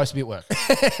that I'm supposed to be at work.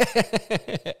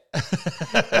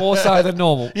 More so than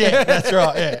normal. Yeah, that's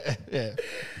right. Yeah, yeah.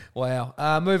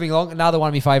 Wow. Moving along, another one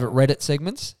of my favourite Reddit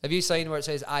segments. Have you seen where it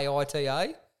says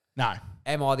AITA? No.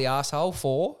 Am I the asshole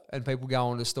for? And people go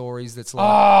on to stories that's Oh,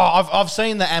 like... I've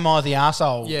seen the "Am I the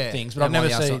arsehole" things, but I've Am I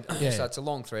never the seen. arsehole? Yeah, So it's a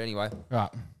long thread anyway. right.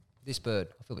 This bird,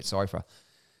 I feel a bit sorry for her.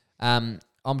 I'm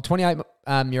a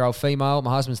 28-year-old female.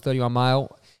 My husband's 31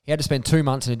 male. He had to spend 2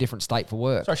 months in a different state for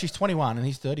work. Sorry, she's 21 and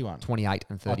he's 31. 28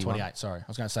 and 31. 28. Sorry, I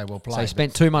was going to say well played. So he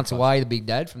spent 2 months away, the big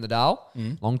dad from the Dale.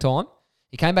 Long time.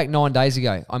 He came back 9 days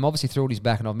ago. I'm obviously thrilled he's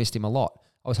back and I've missed him a lot.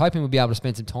 I was hoping we'd be able to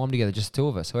spend some time together, just the two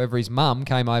of us. However, his mum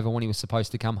came over when he was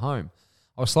supposed to come home.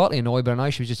 I was slightly annoyed, but I know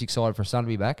she was just excited for her son to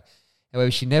be back.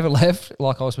 However, she never left,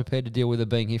 like I was prepared to deal with her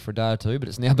being here for a day or two, but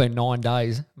it's now been 9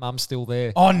 days. Mum's still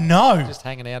there. Oh no! Just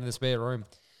hanging out in the spare room.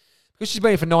 Because she's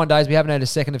been here for 9 days, we haven't had a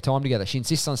second of time together. She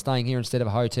insists on staying here instead of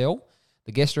a hotel.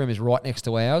 The guest room is right next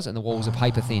to ours and the walls are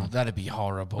paper thin. That'd be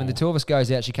horrible. When the two of us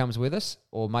goes out, she comes with us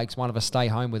or makes one of us stay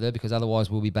home with her because otherwise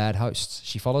we'll be bad hosts.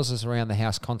 She follows us around the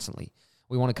house constantly.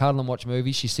 We want to cuddle and watch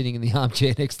movies. She's sitting in the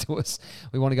armchair next to us.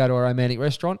 We want to go to a romantic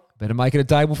restaurant. Better make it a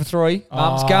table for 3.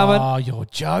 Mum's coming. Oh, you're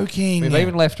joking. We've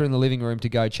even left her in the living room to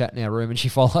go chat in our room, and she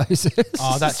follows us.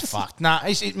 Oh, that's fucked. Nah,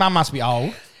 Mum must be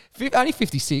old. Only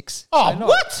 56. Oh, so not,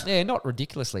 what? Yeah, not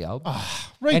ridiculously old.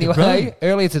 Read the room.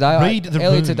 Earlier today,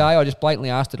 room. I just blatantly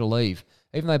asked her to leave.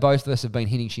 Even though both of us have been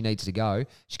hinting she needs to go,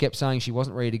 she kept saying she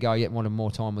wasn't ready to go yet and wanted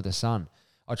more time with her son.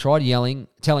 I tried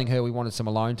telling her we wanted some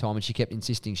alone time, and she kept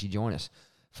insisting she join us.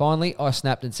 Finally, I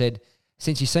snapped and said,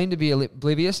 since you seem to be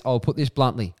oblivious, I'll put this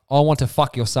bluntly. I want to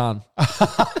fuck your son.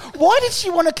 Why did she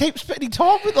want to keep spending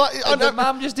time with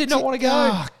Mum just did not want to go.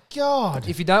 Oh, God.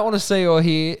 If you don't want to see or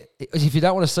hear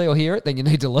it, then you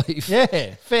need to leave.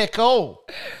 Yeah, fair call.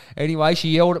 Anyway, she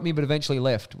yelled at me but eventually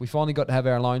left. We finally got to have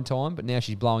our alone time, but now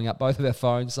she's blowing up both of our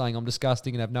phones saying I'm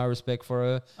disgusting and have no respect for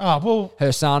her. Oh, well.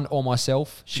 Her son or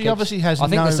myself. She obviously has I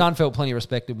think the son felt plenty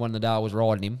respected when Nadal was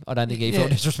riding him. I don't think he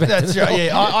felt disrespected. That's right,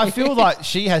 yeah. I feel like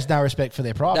she has no respect for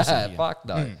their privacy. No, fuck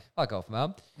no. Fuck off,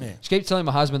 Mum. Yeah. She keeps telling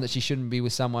my husband that he shouldn't be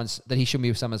with someone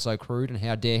so crude, and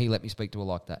how dare he let me speak to her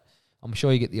like that. I'm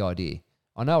sure you get the idea.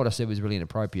 I know what I said was really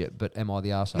inappropriate, but am I the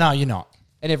arsehole? No, you're not.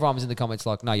 And everyone was in the comments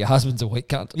like, no, your husband's a weak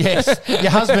cunt. Yes. Your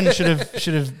husband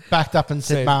should have backed up and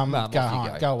said, Mum, Mum, go off you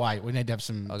home. go. Go away. We need to have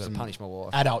some I've got to punish my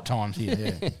wife. adult times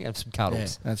here. Yeah. Have some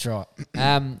cuddles. Yeah, that's right.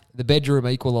 The bedroom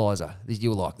equaliser.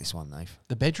 You'll like this one, Nave.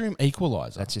 The bedroom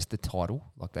equaliser. That's just the title.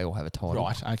 Like they all have a title.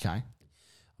 Right, okay. I'm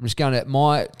just going to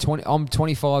I'm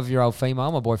 25-year-old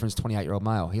female. My boyfriend's 28-year-old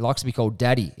male. He likes to be called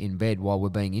daddy in bed while we're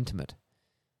being intimate.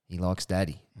 He likes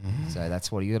daddy. So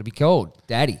that's what you got to be called,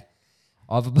 daddy.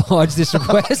 I've obliged this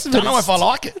request. I don't know if I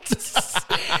like it.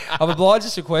 I've obliged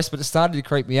this request, but it started to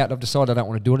creep me out and I've decided I don't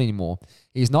want to do it anymore.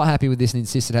 He's not happy with this and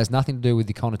insists it has nothing to do with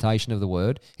the connotation of the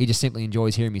word. He just simply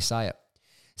enjoys hearing me say it.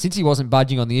 Since he wasn't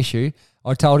budging on the issue,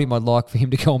 I told him I'd like for him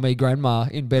to call me grandma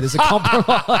in bed as a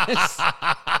compromise.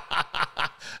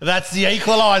 That's the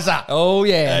equaliser. Oh,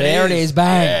 yeah. There it is.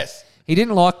 Bang. Yes. He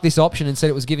didn't like this option and said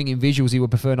it was giving him visuals he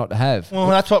would prefer not to have. Well,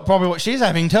 that's probably what she's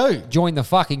having too. Join the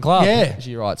fucking club, Yeah.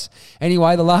 she writes.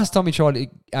 Anyway, the last time he tried to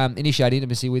initiate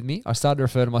intimacy with me, I started to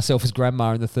refer to myself as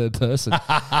grandma in the third person.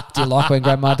 Do you like when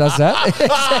grandma does that?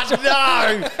 Oh,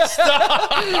 no.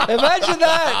 Stop. Imagine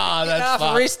that. Oh, that's Half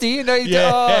fucked. wristy. You know,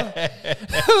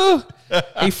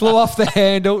 he flew off the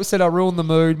handle, said I ruined the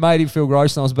mood, made him feel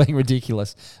gross and I was being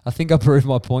ridiculous. I think I proved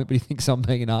my point, but he thinks I'm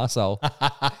being an arsehole.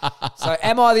 So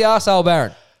am I the arsehole,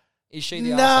 Baron? Is she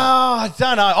the arsehole? No, I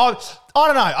don't know. I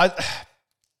don't know.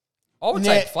 I would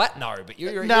say flat no, but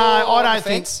you're No, I don't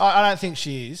think. I don't think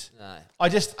she is. No.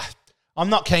 I'm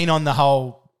not keen on the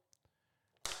whole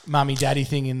mummy daddy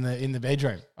thing in the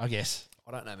bedroom. I guess.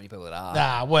 I don't know many people that are.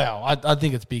 Nah, well, I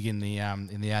think it's big in the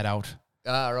adult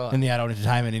Right. in the adult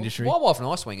entertainment industry. My wife and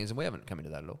I swingers, and we haven't come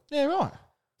into that at all. Yeah, right.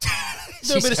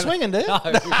 Do a bit of swinging, do you? No.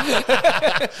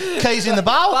 Keys in the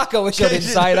bowl. Fuck, I wish I didn't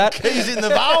say that. Keys in the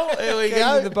bowl. Here we Keys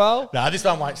go. in the bowl. No, this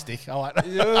one won't stick. I won't.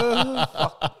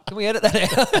 Fuck. Can we edit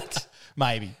that out?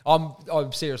 Maybe. I'm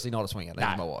seriously not a swinger. Neither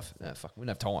No. is my wife. No, fuck. We don't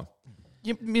have time.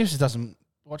 Your missus doesn't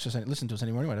listen to us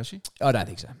anymore anyway, does she? I don't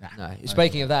think so. No.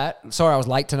 Speaking of that, sorry I was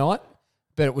late tonight,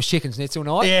 but it was chicken schnitzel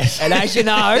night. Yes. And as you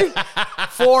know,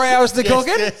 4 hours to cook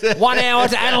it, 1 hour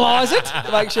to analyse it,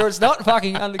 to make sure it's not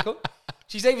fucking undercooked.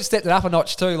 She's even stepped it up a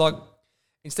notch too. Like,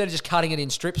 instead of just cutting it in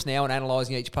strips now and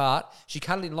analysing each part, she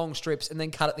cut it in long strips and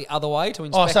then cut it the other way to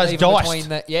inspect so it's even diced. between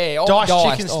the... Yeah,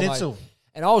 Diced chicken schnitzel.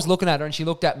 And I was looking at her and she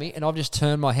looked at me and I've just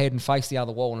turned my head and faced the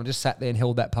other wall and I just sat there and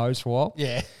held that pose for a while.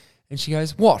 Yeah. And she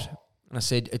goes, what? And I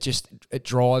said, it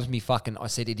drives me fucking... I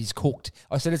said, it is cooked.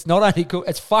 I said, it's not only cooked,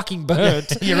 it's fucking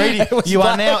burnt. You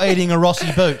are now eating a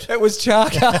Rossi boot. It was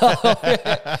charcoal.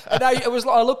 Yeah. And it was.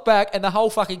 I looked back and the whole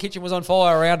fucking kitchen was on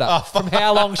fire around her from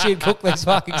how long she had cooked this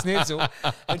fucking schnitzel.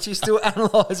 And she's still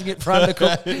analysing it for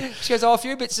undercooked. She goes, a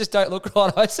few bits just don't look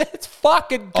right. I said, it's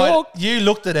fucking cooked. You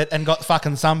looked at it and got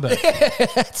fucking sunburned.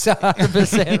 That's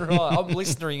 100% right. I'm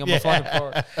listening on my phone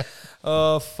for it.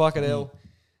 Oh, fucking hell.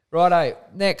 Righto,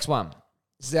 next one.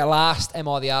 This is our last Am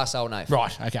I the Arsehole, Nate?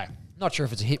 Right, okay. Not sure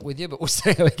if it's a hit with you, but we'll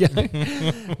see how we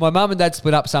go. My mum and dad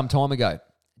split up some time ago.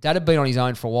 Dad had been on his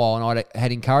own for a while and I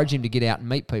had encouraged him to get out and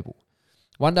meet people.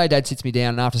 One day Dad sits me down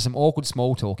and after some awkward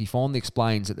small talk, he finally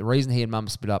explains that the reason he and Mum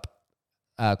split up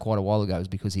quite a while ago is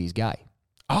because he's gay.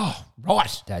 Oh,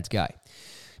 right. Dad's gay.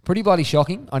 Pretty bloody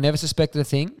shocking. I never suspected a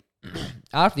thing.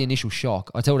 After the initial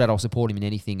shock, I told Dad I'll support him in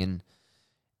anything and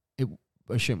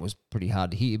I assume it was pretty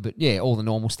hard to hear, but yeah, all the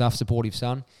normal stuff, supportive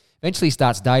son. Eventually he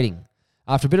starts dating.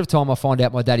 After a bit of time, I find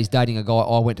out my dad is dating a guy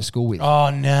I went to school with. Oh,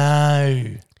 no.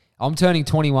 I'm turning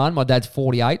 21. My dad's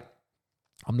 48.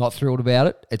 I'm not thrilled about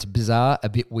it. It's bizarre, a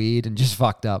bit weird, and just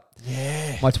fucked up.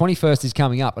 Yeah. My 21st is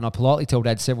coming up, and I politely tell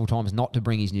Dad several times not to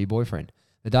bring his new boyfriend.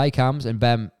 The day comes, and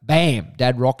bam,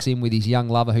 Dad rocks in with his young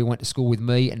lover who went to school with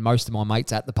me and most of my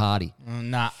mates at the party.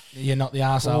 Nah, you're not the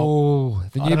arsehole. Oh,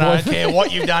 the new I don't boyfriend. care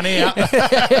what you've done here.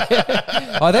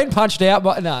 I then punched out,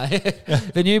 but no.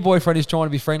 The new boyfriend is trying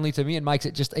to be friendly to me and makes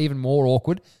it just even more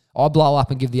awkward. I blow up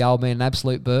and give the old man an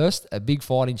absolute burst. A big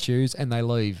fight ensues, and they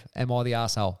leave. Am I the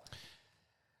arsehole?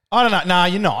 I don't know. No,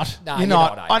 you're not. No, you're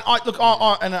not, not. Look,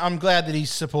 and I'm glad that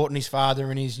he's supporting his father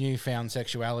and his newfound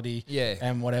sexuality,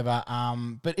 and whatever.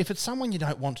 But if it's someone you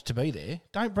don't want to be there,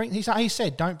 don't bring. He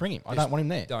said, don't bring him. I don't want him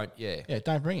there.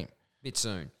 Don't bring him. Bit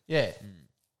soon. Yeah,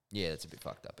 yeah, that's a bit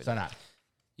fucked up. So no,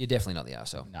 you're definitely not the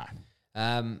arsehole.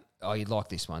 No. You'd like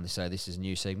this one. So this is a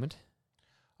new segment.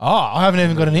 Oh, I haven't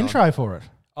even got an intro for it.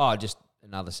 Oh, just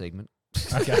another segment.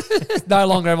 Okay. No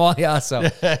longer am I the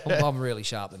arsehole. I'm really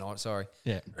sharp tonight, sorry.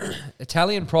 Yeah.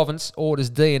 Italian province orders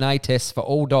DNA tests for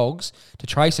all dogs to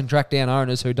trace and track down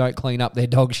owners who don't clean up their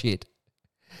dog shit.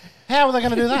 How are they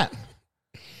going to do that?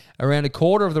 Around a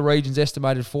quarter of the region's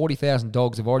estimated 40,000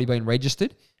 dogs have already been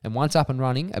registered, and once up and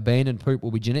running, abandoned poop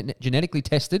will be genetically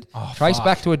tested, traced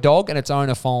back to a dog, and its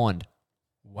owner fined.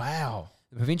 Wow.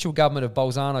 The provincial government of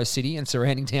Bolzano City and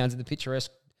surrounding towns in the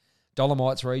picturesque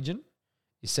Dolomites region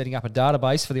is setting up a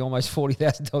database for the almost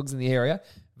 40,000 dogs in the area.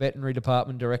 Veterinary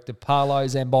Department Director Paolo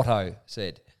Zambotto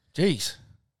said. Jeez.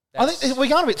 I think we're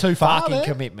going a bit too far fucking there.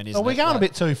 commitment, isn't it? We're going a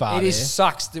bit too far It there.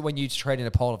 sucks that when you tread in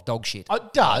a pile of dog shit.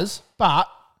 It does, but,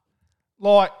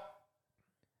 like,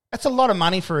 that's a lot of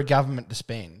money for a government to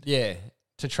spend. Yeah.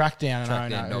 To track down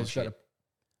an owner dog who's got shit.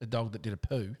 a dog that did a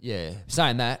poo. Yeah.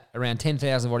 Saying that, around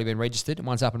 10,000 have already been registered, and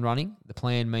once up and running, the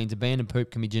plan means abandoned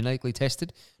poop can be genetically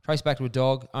tested, traced back to a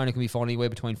dog, owner can be fined anywhere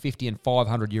between 50 and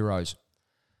 500 euros.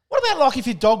 What about, like, if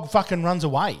your dog fucking runs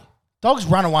away? Dogs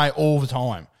run away all the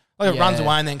time. Like, it runs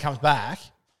away and then comes back.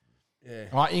 Yeah.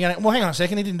 Right, you're going, well, hang on a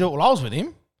second, he didn't do it while I was with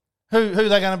him. Who are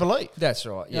they going to believe? That's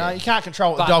right, You know, you can't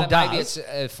control what the dog maybe does.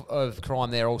 it's a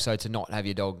crime there also to not have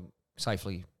your dog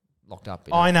safely locked up.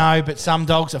 I know, but some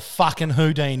dogs are fucking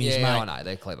Houdinis, mate. Yeah, I know.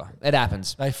 They're clever. It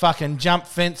happens. They fucking jump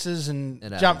fences and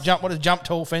jump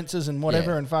tall fences and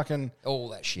whatever and fucking... all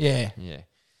that shit. Yeah.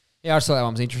 Yeah, I just thought that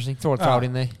one was interesting. Thought I'd throw it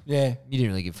in there. Yeah. You didn't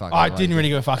really give a fuck. I didn't really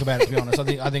give a fuck about it, to be honest.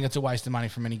 I think it's a waste of money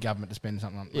from any government to spend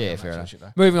something on. Yeah, on fair that enough. shit,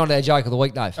 though. Moving on to our joke of the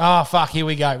week, Dave. Oh fuck! Here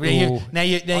we go. Now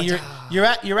you're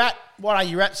at what are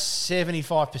you at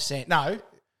 75%? No,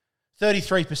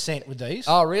 33% with these.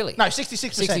 Oh, really? No,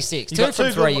 66%. 66. You Two got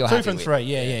from three. You're two happy from with. three.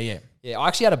 Yeah. Yeah, I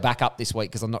actually had a backup this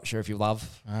week because I'm not sure if you love.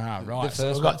 Ah, right. The So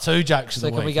first we've got two jokes. So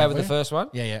can we go with the first one?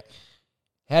 Yeah.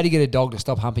 How do you get a dog to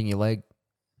stop humping your leg?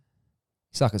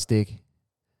 Suck its dick.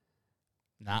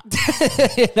 Nah,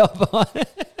 Not mine.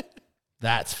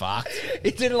 that's fucked.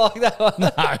 You didn't like that one?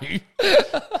 No. You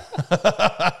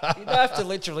don't have to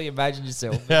literally imagine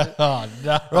yourself. Oh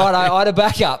no. Right, I had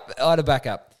a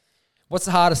backup. What's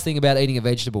the hardest thing about eating a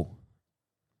vegetable?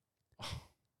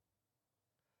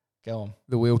 Go on.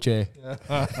 The wheelchair.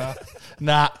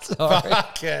 Nah. Sorry.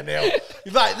 Fucking hell.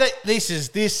 Like,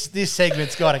 this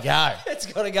segment's got to go. It's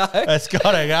got to go. It's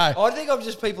got to go. I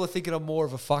think people are thinking I'm more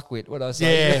of a fuckwit when I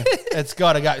say Yeah, it's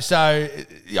got to go. So,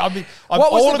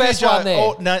 What was the best one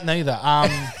there? No, neither.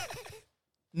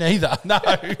 Neither. No.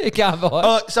 You can't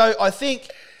buy. So I think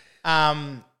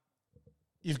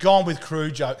you've gone with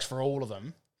crude jokes for all of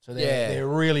them. So they're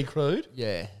really crude.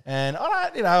 Yeah. And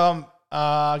I don't,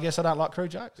 I guess I don't like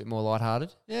crude jokes. Bit more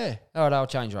lighthearted. Yeah. All right, I'll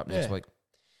change her up next Yeah. week.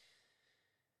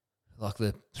 Like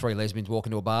the three lesbians walk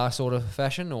into a bar sort of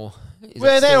fashion, or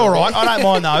Well, they're all right. I don't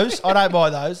mind those. I don't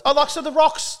mind those. I like the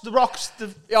rocks.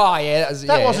 Oh yeah,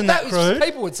 That wasn't that crude.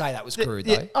 People would say that was crude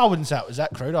though. I wouldn't say it was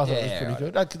that crude. I thought it was Yeah, pretty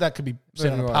right. good. That could be said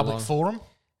on a Moving right public along. forum.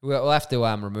 We'll have to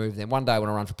remove them. One day when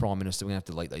I run for Prime Minister, we're going to have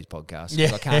to delete these podcasts.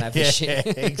 Yeah, I can't have this shit.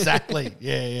 Exactly.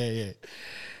 Yeah.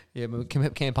 Yeah, my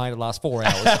campaign to last 4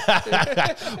 hours.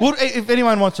 Well, if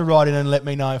anyone wants to write in and let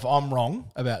me know if I'm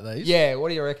wrong about these. Yeah, what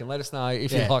do you reckon? Let us know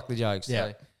if you Yeah. like the jokes. Yeah. So,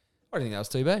 I don't think that was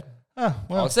too bad. Oh,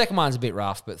 well. The second one's a bit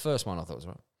rough, but the first one I thought was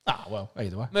right. Well,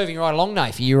 either way. Moving right along,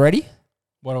 Nath, are you ready?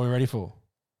 What are we ready for?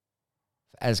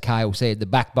 As Cale said, the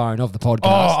backbone of the Oh,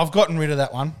 podcast. I've gotten rid of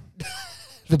that one.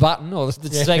 The button or the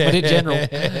segment in general.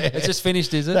 It's just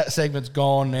finished, is it? That segment's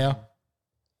gone now.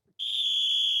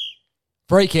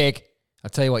 Free kick. I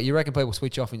tell you what, you reckon people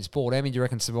switch off in sport? How many do you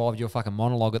reckon survived your fucking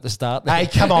monologue at the start? Hey,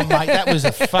 come on, mate. That was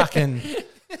a fucking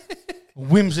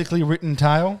whimsically written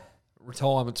tale.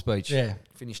 Retirement speech. Yeah.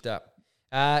 Finished up.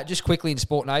 Just quickly in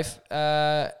sport, Nath.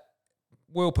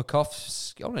 Will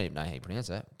Pukovsky, I don't even know how you pronounce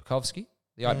that. Pukovsky,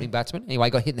 the opening batsman. Anyway,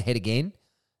 got hit in the head again.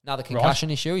 Another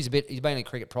concussion issue. He's been a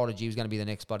cricket prodigy. He was going to be the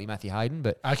next buddy Matthew Hayden,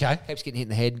 but keeps getting hit in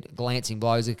the head, glancing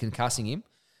blows are concussing him.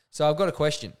 So I've got a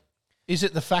question. Is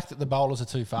it the fact that the bowlers are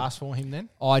too fast for him then?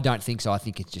 I don't think so. I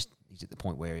think it's just he's at the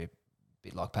point where, a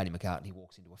bit like Paddy McCartney, he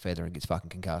walks into a feather and gets fucking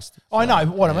concussed. So, I know,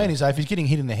 but what I mean is, though, if he's getting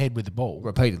hit in the head with the ball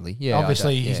repeatedly,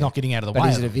 obviously he's not getting out of the way.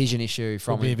 But is it a vision issue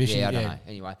from him? I don't know.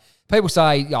 Anyway, people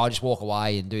say, I just walk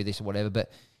away and do this or whatever.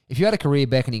 But if you had a career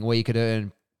beckoning where you could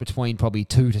earn between probably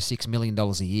 $2 to $6 million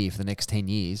a year for the next 10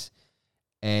 years,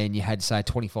 and you had, say, a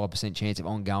 25% chance of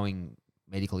ongoing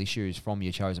medical issues from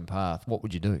your chosen path, what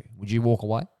would you do? Would you walk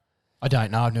away? I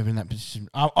don't know. I've never been in that position.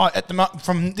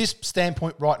 From this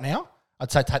standpoint right now,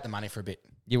 I'd say take the money for a bit.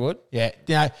 You would? Yeah.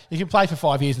 You can play for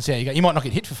 5 years and see how you go. You might not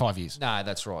get hit for 5 years. No,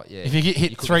 that's right. Yeah. If you get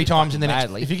hit 3 times in the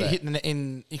next, if you get hit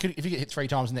if you get hit 3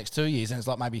 times in the next 2 years, then it's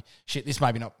like maybe shit. This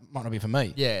might not be for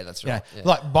me. Yeah, that's right. Yeah.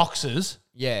 Like boxers.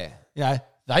 Yeah.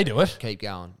 They do it. Keep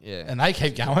going. Yeah. And they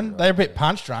keep going. They're a bit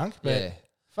punch drunk, but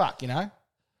fuck, 100%.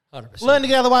 Learn to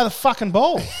get out of the way of the fucking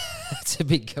ball. It's a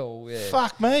big call. Yeah.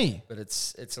 Fuck me. But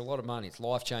it's a lot of money. It's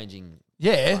life changing.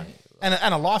 Yeah. Money.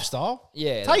 And a lifestyle.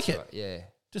 Yeah. Take it. Right. Yeah.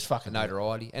 Just fucking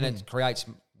notoriety, and it creates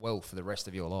wealth for the rest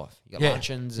of your life. You got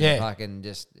luncheons and fucking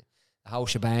just the whole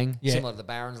shebang, similar to the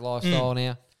Barons lifestyle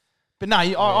now. But no,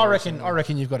 I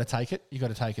reckon you've got to take it. You've got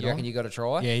to take it. You reckon you got to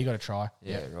try? Yeah, you got to try.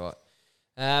 Yeah,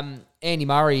 right. Andy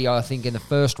Murray, I think in the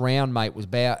first round, mate, was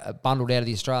bundled out of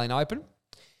the Australian Open.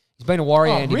 He's been a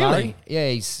warrior, Andy Murray. Yeah,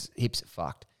 his hips are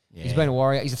fucked. Yeah. He's been a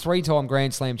warrior. He's a 3-time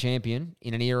Grand Slam champion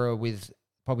in an era with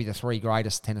probably the 3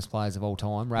 greatest tennis players of all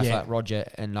time, Rafa, Roger,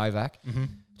 and Novak. Mm-hmm.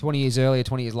 20 years earlier,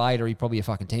 20 years later, he's probably a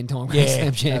fucking 10-time Grand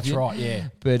Slam champion. That's right, yeah.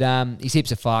 But his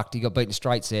hips are fucked. He got beaten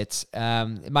straight sets.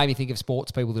 It made me think of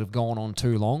sports people that have gone on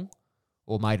too long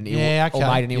or made an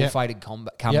ill-fated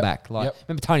comeback.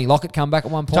 Remember Tony Lockett comeback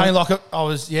at one point? Tony Lockett, that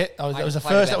was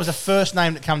the first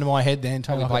name that came to my head then.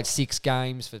 Tony played 6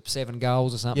 games for 7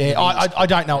 goals or something. Yeah, I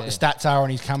don't know what the stats are on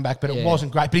his comeback, but it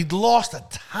wasn't great. But he'd lost a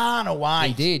ton of weight.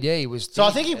 He did, yeah. He was. So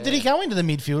I think did he go into the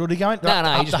midfield or did he go up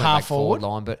he just the half forward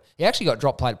line? But he actually got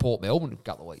drop played at Port Melbourne a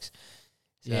couple of weeks.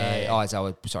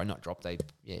 Not dropped.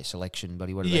 Selection,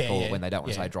 buddy. What do they call it when they don't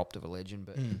want to say dropped of a legend?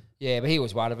 But but he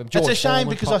was one of them. It's a shame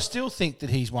because I still think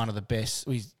that he's one of the best.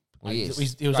 He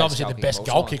was obviously the best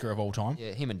goal kicker of all time.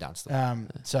 Yeah, him and Dunstall.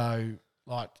 So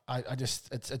I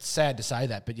just it's sad to say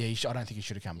that, but I don't think he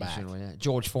should have come back.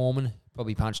 George Foreman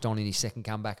probably punched on in his second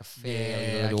comeback a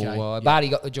fairly little. But he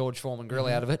got the George Foreman grill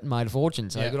out of it and made a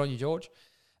fortune. So good on you, George.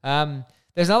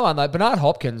 There's another one though. Bernard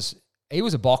Hopkins. He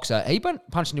was a boxer. He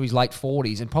punched into his late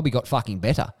 40s and probably got fucking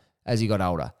better as he got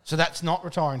older. So that's not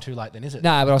retiring too late then, is it?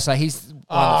 No, but I'll say he's one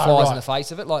of the flies in the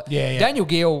face of it. Like Daniel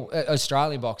Gill,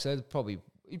 Australian boxer, probably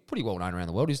pretty well known around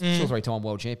the world. He's 2 or 3 time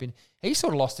world champion. He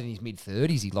sort of lost it in his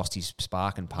mid-30s. He lost his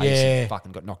spark and pace and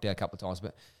fucking got knocked out a couple of times.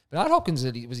 But Bernard Hopkins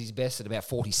was his best at about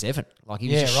 47. Like, he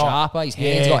was just sharper. His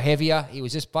hands got heavier. He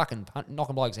was just fucking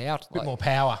knocking blokes out. A bit more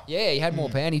power. Yeah, he had more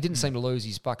power and he didn't seem to lose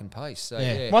his fucking pace. So,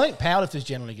 Well, I think powerlifters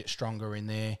generally get stronger in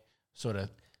their sort of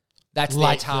that's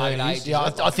late their target 30s. age. Yeah,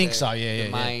 I think so,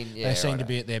 They seem to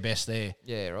be be at their best there.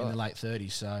 Yeah, right. In the late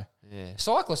 30s, so... Yeah,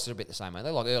 cyclists are a bit the same, mate.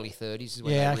 They're like early 30s is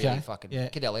when they really fucking...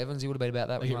 Cadel Evans, he would have been about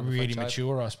that when he won the French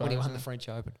mature, Open. I suppose. When he won the French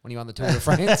Open. When he won the Tour de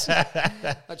France.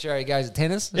 Not sure how he goes at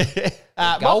tennis.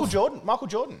 Michael Jordan. Michael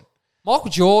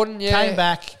Jordan, came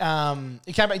back. He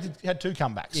had 2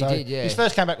 comebacks. He did, yeah. His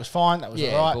first comeback was fine. That was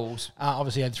all right. Bulls.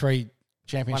 Obviously, he had 3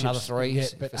 championships. Another 3.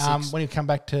 But when he come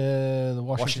back to the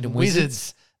Washington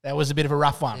Wizards, that was a bit of a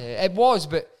rough one. Yeah, it was,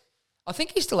 but I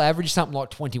think he still averaged something like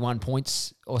 21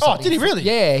 points or something. Oh, did he really?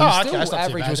 Yeah, his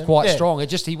average was quite strong. It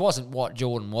just he wasn't what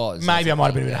Jordan was. Maybe I might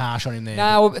have been a bit harsh on him there.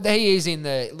 No, he is in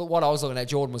the what I was looking at.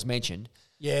 Jordan was mentioned.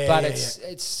 Yeah, but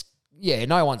it's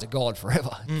no one's a god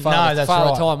forever. That's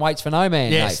Father time waits for no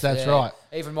man. Yes, mate. that's right.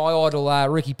 Even my idol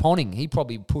Ricky Ponting, he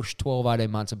probably pushed 12,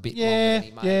 18 months a bit longer than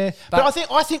he made. Yeah, but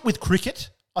I think with cricket.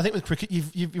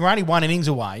 You're only 1 innings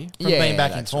away from being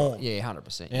back in form. Right. Yeah,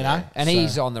 100%. You know? And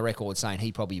he's on the record saying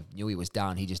he probably knew he was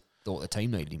done. He just thought the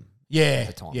team needed him at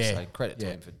the time. So credit to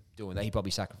him for doing that. He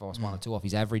probably sacrificed 1 or 2 off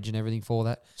his average and everything for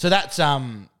that. So that's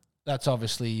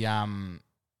obviously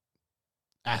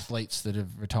athletes that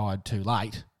have retired too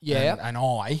late. Yeah. And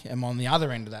I am on the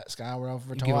other end of that scale where I've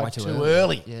retired too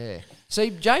early. Yeah.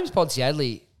 See, James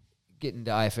Podsiadly getting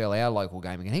to AFL, our local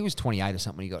game again, he was 28 or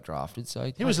something when he got drafted.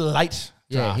 So he was late.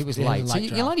 Yeah, he was late. So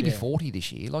you'll only be 40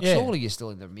 this year. Like, surely you're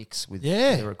still in the mix with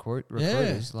the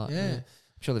recruiters. Like, I'm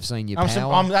sure they've seen your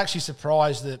power. I'm actually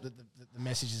surprised that the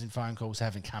messages and phone calls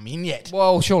haven't come in yet.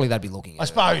 Well, surely they'd be looking at I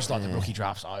suppose like the rookie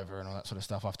draft's over and all that sort of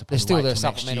stuff. I have to There's still wait the till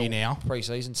next supplemental year now.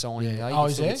 pre-season signing. Yeah. You Oh, can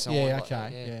is still there? get signed Yeah, like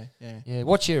okay. that, Yeah.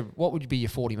 What would be your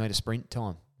 40-metre sprint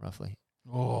time, roughly?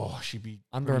 Oh, she'd be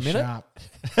Under a pretty minute?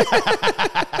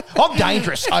 sharp. I'm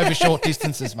dangerous over short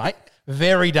distances, mate.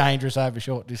 Very dangerous over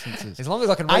short distances. As long as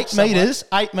I can reach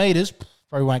 8 metres,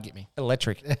 probably won't get me.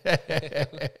 Electric.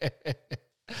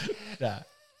 Nah.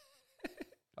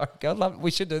 God love it.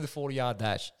 We should do the 40-yard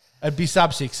dash. It'd be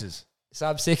sub sixes.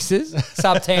 Sub sixes,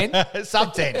 sub 10.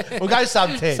 Sub 10. We'll go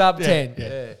sub 10. Sub 10. Yeah. Yeah.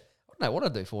 I don't know what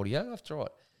I'd do 40. Yeah, that's right.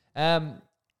 And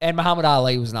Muhammad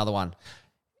Ali was another one.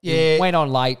 Yeah. He went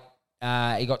on late.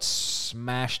 He got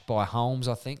smashed by Holmes,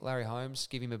 I think. Larry Holmes,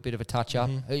 give him a bit of a touch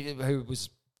up. Who was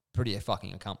pretty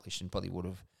fucking accomplished and probably would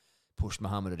have pushed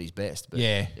Muhammad at his best. But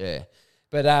yeah.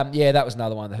 But that was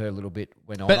another one that hurt a little bit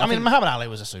went on. But I mean, Muhammad Ali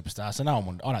was a superstar, so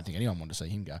I don't think anyone wanted to see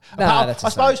him go. No, that's I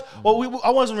suppose. Well,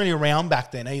 I wasn't really around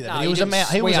back then either. No, but he was a mouth.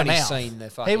 He was a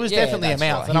mouth. He was definitely a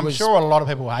mouth, and I'm sure a lot of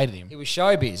people hated him. He was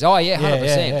showbiz. Oh yeah, 100%.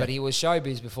 Yeah. But he was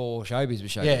showbiz before showbiz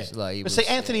was showbiz. Yeah. Like, But see,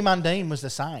 Anthony Mundine was the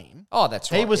same. Oh,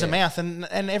 that's right. He was a mouth, and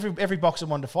every boxer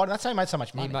wanted to fight him. That's how he made so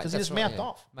much money because he just mouthed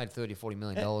off. Made $30 or $40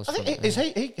 million. I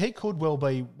think he could well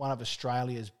be one of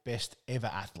Australia's best ever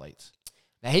athletes.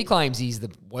 Now, he claims he's the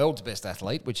world's best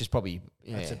athlete, which is probably...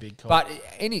 Yeah. That's a big call. But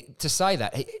to say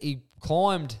that, he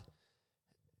climbed...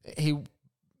 He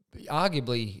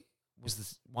arguably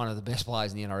was one of the best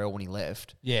players in the NRL when he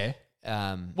left. Yeah.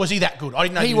 Was he that good? I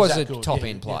didn't know he was that a good.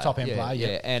 top-end player. Yeah, top-end player,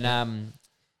 yeah. And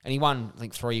he won, I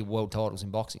think, 3 world titles in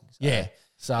boxing. So yeah.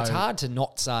 So it's hard to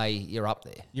not say you're up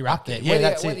there. You're up there. Yeah,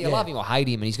 that's it. Whether you love him or hate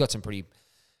him, and he's got some pretty...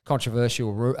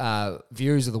 controversial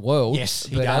views of the world. Yes,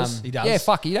 he does. He does. Yeah,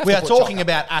 fuck. We are talking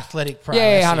about athletic prowess.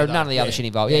 Yeah, none of the other shit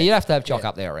involved. Yeah, you'd have to have Jock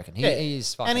up there, I reckon. He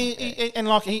is fucking... And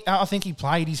I think he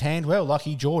played his hand well. Like,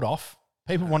 he jawed off.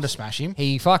 People wanted to smash him.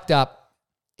 He fucked up.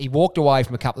 He walked away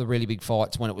from a couple of really big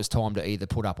fights when it was time to either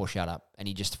put up or shut up, and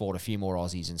he just fought a few more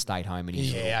Aussies and stayed home in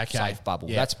his safe bubble.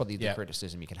 Yeah. That's probably the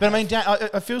criticism you can have. But, I mean,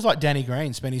 it feels like Danny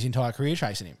Green spent his entire career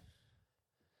chasing him.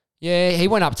 Yeah, he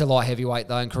went up to light heavyweight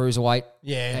though and cruiserweight.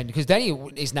 Yeah, and because Danny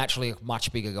is naturally a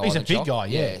much bigger guy. He's a big guy.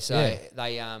 Yeah. So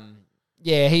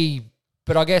they,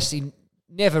 but I guess he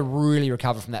never really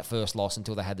recovered from that first loss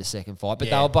until they had the second fight. But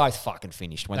they were both fucking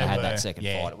finished when they had that second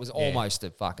fight. It was almost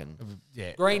a fucking.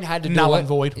 Yeah. Green had to do null it. and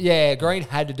void. Yeah, Green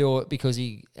had to do it because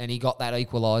he got that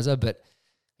equaliser. But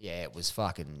yeah, it was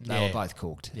fucking. They were both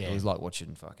cooked. Yeah. It was like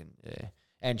watching fucking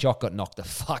And Jock got knocked the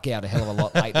fuck out a hell of a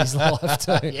lot late in his life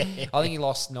too. I think he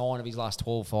lost 9 of his last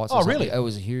 12 fights. Oh, really? It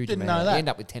was a huge Didn't amount. know that. He ended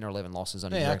up with 10 or 11 losses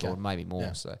on his record, maybe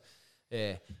more. So,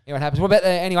 yeah. What happens? What about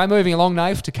anyway, moving along,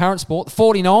 Nave, to current sport, the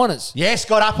 49ers. Yes,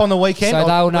 got up on the weekend. So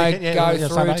they'll go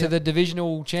through to the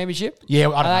divisional championship? Yeah.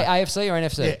 I don't know. AFC or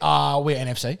NFC? Yeah, we're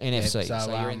NFC. NFC. Yeah,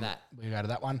 so you're in that. We go to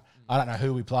that one. I don't know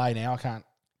who we play now. I can't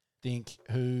think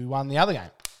who won the other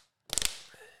game.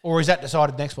 Or is that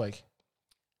decided next week?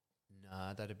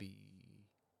 No, that'd be...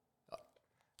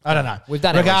 I don't know. We've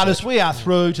done Regardless, we are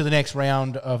through to the next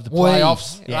round of the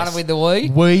playoffs. Running with the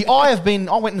we. I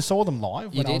went and saw them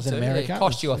live when I was in America. It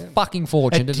cost you a fucking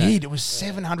fortune, didn't it? It was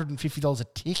 $750 a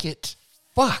ticket.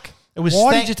 Fuck.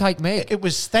 Why did you take Meg? It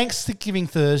was Thanksgiving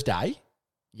Thursday.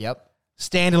 Yep.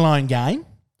 Standalone game.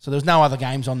 So there was no other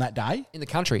games on that day. In the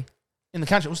country.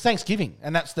 It was Thanksgiving.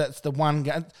 And that's the one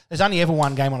game. There's only ever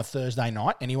one game on a Thursday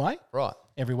night anyway. Right.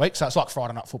 Every week. So it's like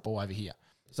Friday night football over here.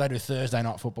 So they do Thursday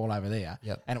night football over there.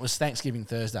 Yep. And it was Thanksgiving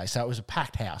Thursday. So it was a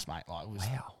packed house, mate. Like, it was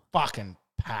fucking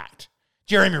packed.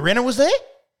 Jeremy Renner was there.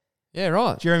 Yeah,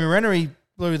 right. Jeremy Renner, he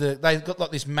blew they got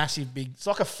like this massive big, it's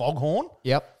like a foghorn.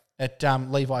 Yep. At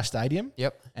Levi Stadium.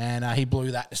 Yep. And he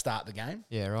blew that to start the game.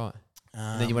 Yeah, right.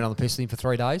 And then you went on the piss with him for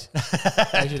 3 days.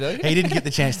 How did you do? He didn't get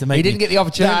the chance to meet He didn't get the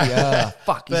opportunity. No.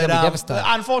 Fuck, he's going to be devastated.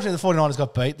 Unfortunately, the 49ers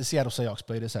got beat. The Seattle Seahawks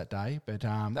beat us that day. But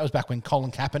that was back when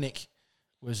Colin Kaepernick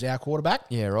was our quarterback.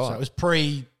 Yeah, right. So it was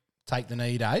pre-take the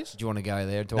knee days. Do you want to go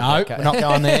there and talk No, about we're not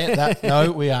going there.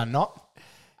 No, we are not.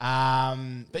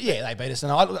 But yeah, they beat us.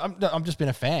 And I've just been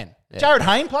a fan. Yeah. Jared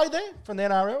Hayne played there from the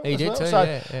NRL. He did well. too, So,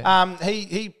 yeah.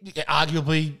 He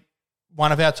arguably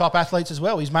one of our top athletes as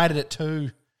well. He's made it at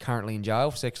 2. Currently in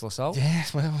jail for sexual assault.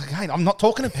 Yes, well, again, I'm not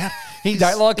talking about his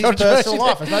personal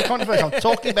life. There's no controversy. I'm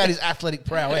talking about his athletic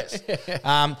prowess.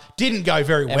 Didn't go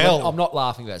very well. I'm not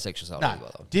laughing about sexual assault. No,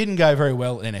 didn't go very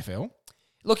well at NFL.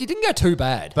 Look, he didn't go too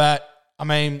bad. But, I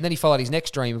mean... And then he followed his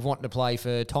next dream of wanting to play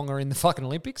for Tonga in the fucking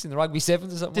Olympics, in the rugby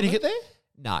sevens or something. Did he get there?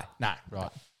 No. No,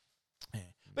 right. Yeah.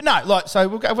 But no, so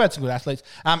we've had some good athletes.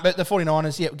 But the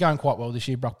 49ers, we're going quite well this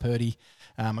year. Brock Purdy,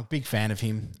 I'm a big fan of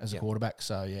him as a quarterback.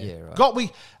 So, yeah. Yeah,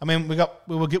 right.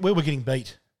 We were getting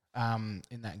beat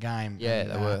in that game. Yeah,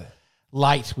 And, they were.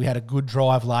 Late, we had a good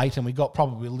drive late, and we got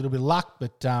probably a little bit of luck,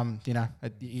 but,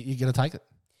 you got to take it.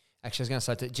 Actually, I was going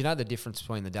to say, do you know the difference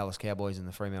between the Dallas Cowboys and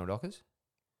the Fremantle Dockers?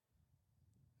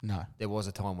 No. There was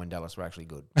a time when Dallas were actually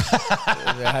good.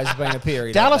 There has been a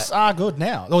period. Dallas like are good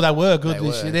now. Oh, they were good They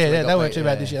this were. year. So They weren't too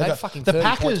bad this year. They got- fucking the 30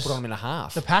 points Packers put on them in a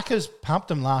half. The Packers pumped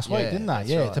them last week, Yeah, didn't they? that's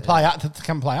Yeah, right, to play out to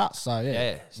come play us. So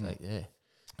yeah.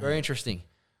 Very interesting.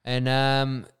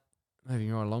 And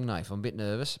moving right along, Nath, I'm a bit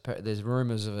nervous. There's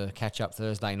rumours of a catch-up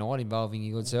Thursday night involving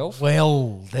your good self.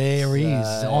 Well, there is.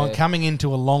 I'm coming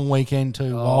into a long weekend too.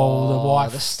 The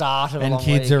wife the start of a and long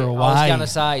kids weekend. are away. I was going to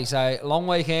say, so long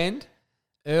weekend,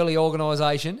 early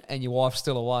organisation, and your wife's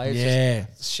still away.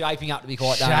 It's just shaping up to be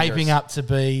quite dangerous. Shaping up to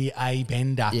be a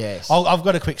bender. Yes. I've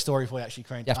got a quick story for you, actually,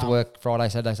 Crent. You have to work Friday,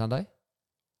 Saturday, Sunday?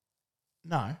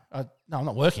 No, I'm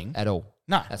not working. At all?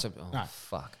 No. No.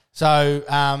 Fuck. So,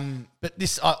 but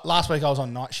this last week I was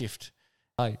on night shift.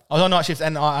 Hey. I was on night shift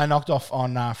and I knocked off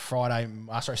on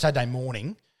Saturday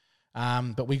morning.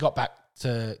 But we got back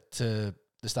to the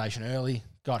station early,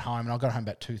 got home, and I got home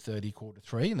about 2:30,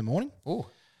 2:45 in the morning. Ooh.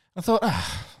 I thought,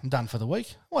 I'm done for the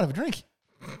week. I want to have a drink.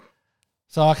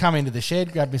 So I come into the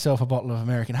shed, grabbed myself a bottle of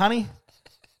American honey,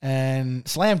 and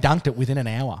slam dunked it within an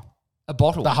hour. A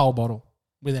bottle? The whole bottle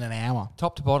within an hour.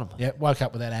 Top to bottom? Yeah, woke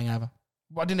up with that hangover.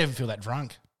 I didn't even feel that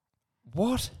drunk.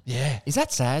 What? Yeah. Is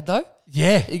that sad, though?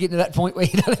 Yeah. You're getting to that point where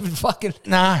you don't even fucking...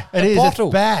 No, it is. Bottle.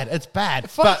 It's bad. It's bad.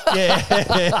 But yeah.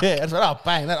 It's like,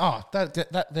 bang.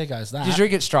 There goes that. Did you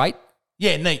drink it straight?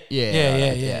 Yeah, neat.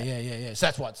 Yeah, Yeah. So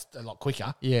that's why it's a lot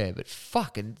quicker. Yeah, but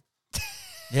fucking...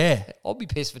 Yeah. I'll be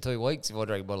pissed for 2 weeks if I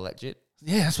drink a bottle of that shit.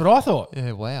 Yeah, that's what I thought.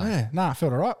 Yeah, wow. Yeah, I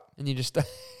felt all right. And you just...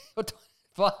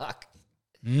 Fuck.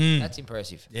 That's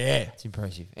impressive. Yeah. That's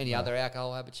impressive. Any other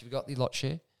alcohol habits you've got that you'd like to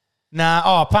share?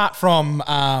 Nah, apart from...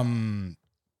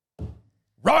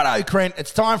 Righto, Crent,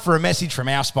 it's time for a message from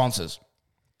our sponsors.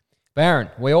 Baron,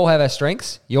 we all have our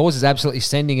strengths. Yours is absolutely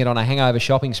sending it on a hangover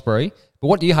shopping spree. But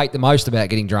what do you hate the most about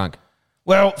getting drunk?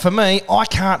 Well, for me, I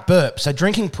can't burp, so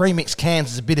drinking pre-mixed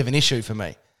cans is a bit of an issue for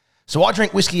me. So I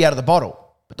drink whiskey out of the bottle.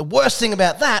 But the worst thing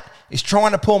about that is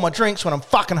trying to pour my drinks when I'm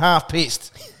fucking half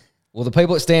pissed. Well, the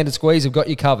people at Standard Squeeze have got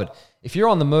you covered. If you're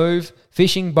on the move,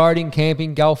 fishing, boating,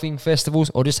 camping, golfing, festivals,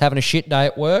 or just having a shit day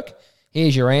at work,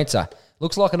 here's your answer.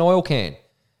 Looks like an oil can.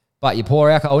 But you pour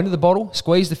alcohol into the bottle,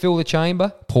 squeeze to fill the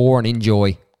chamber, pour and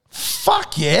enjoy.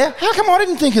 Fuck yeah. How come I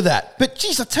didn't think of that? But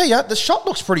geez, I tell you, the shot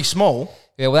looks pretty small.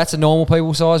 Yeah, well, that's a normal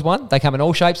people size one. They come in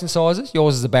all shapes and sizes.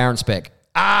 Yours is a Baron spec.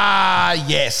 Ah,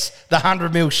 yes, the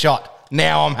 100ml shot.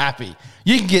 Now I'm happy.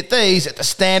 You can get these at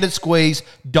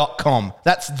thestandardsqueeze.com.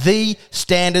 That's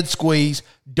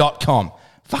thestandardsqueeze.com.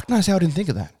 Fuck knows how I didn't think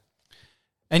of that.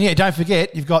 And yeah, don't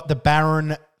forget, you've got the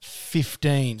Baron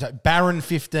 15. So Baron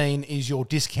 15 is your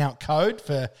discount code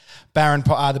for the Baron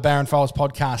Files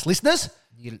podcast listeners.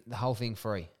 You get the whole thing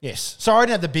free. Yes. Sorry, I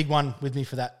didn't have the big one with me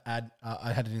for that ad.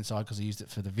 I had it inside because I used it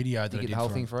for the video that You I get did the whole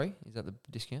for thing him. free? Is that the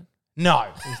discount? No,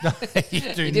 you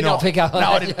do You did not pick up on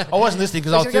No, I that. didn't. I wasn't listening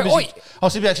because I was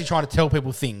too busy actually trying to tell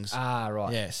people things. Ah,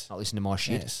 right. Yes. Not listen to my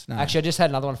shit. Yes, no. Actually, I just had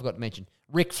another one I forgot to mention.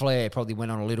 Ric Flair probably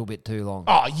went on a little bit too long.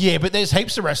 Oh yeah, but there's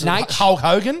heaps of wrestlers. Nate. Hulk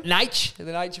Hogan, The nature boy.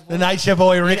 the Nature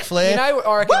Boy, Ric Flair. You know,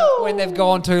 I reckon when they've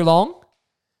gone too long,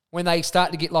 when they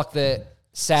start to get like the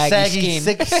saggy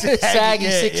skin,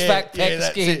 saggy six-pack pec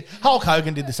skin. It. Hulk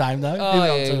Hogan did the same though. Oh,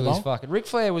 Didn't yeah, too he was long. fucking. Ric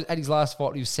Flair was at his last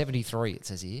fight. He was 73. It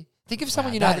says here. Think of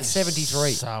someone you know that's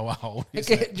 73. So old. Do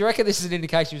you reckon this is an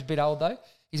indication he was a bit old though?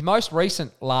 His most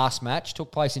recent last match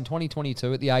took place in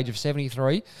 2022 at the age of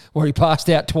 73, where he passed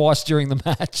out twice during the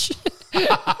match.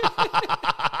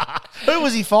 Who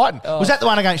was he fighting? Was that the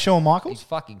one against Shawn Michaels? He's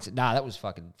fucking. Nah, that was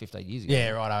fucking 15 years ago. Yeah,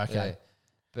 right. Okay. Yeah.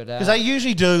 But Because they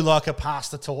usually do like a pass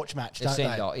the torch match, don't they?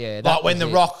 Yeah, like when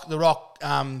was the Rock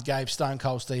gave Stone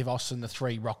Cold Steve Austin the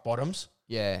 3 rock bottoms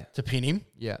yeah, to pin him,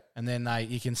 yeah. and then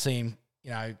you can see him,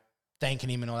 thanking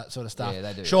him and all that sort of stuff. Yeah,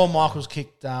 they do. Shawn Michaels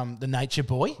kicked the Nature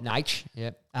Boy. Nate,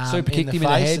 yep. in Super kicked the him face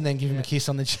in the head, and then give him a kiss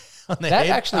on the that head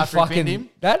actually after he pinned him.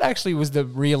 That actually was the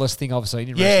realest thing I've seen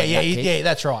in Yeah, wrestling. that kick. yeah,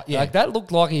 that's right. Yeah. Like that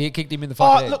looked like he kicked him in the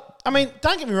fucking head. Look, I mean,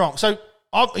 don't get me wrong. So,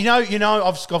 I've gone I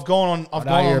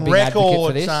know you're a on big advocate for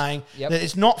record this. saying Yep. that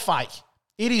it's not fake.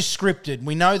 It is scripted.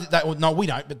 We know that. No, we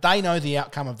don't. But they know the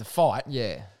outcome of the fight.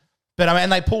 Yeah. But I mean,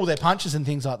 and they pull their punches and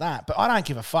things like that. But I don't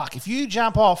give a fuck. If you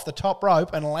jump off the top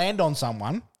rope and land on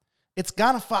someone, it's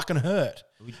gonna fucking hurt.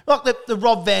 Like the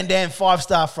Rob Van Dam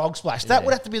 5-star frog splash. That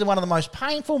would have to be one of the most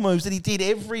painful moves that he did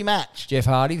every match. Jeff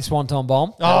Hardy, the Swanton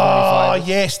Bomb. Oh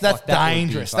yes, that's Like, that would be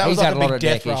dangerous. fun. That was He's like had a lot big of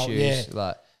death neck roll. issues. Yeah,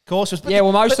 Like, of course.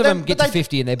 well, most of them but get to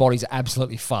 50 and their body's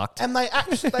absolutely fucked. and they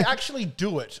actually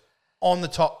do it on the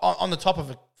top of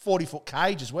a 40-foot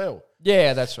cage as well.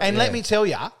 Yeah, that's right. And let me tell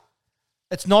you,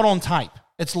 it's not on tape.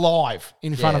 It's live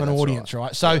in front of an audience,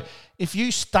 right? So if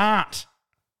you start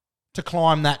to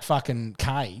climb that fucking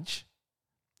cage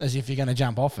as if you're going to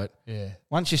jump off it,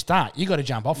 once you start, you got to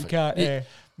jump off it.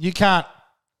 You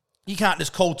can't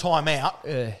just call time out,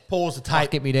 pause the tape,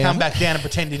 get me down. come back down and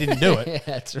pretend you didn't do it.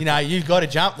 That's right. You know, you've got to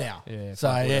jump now. Yeah,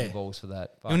 so the balls for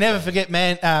that. You'll never forget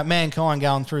Mankind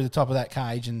going through the top of that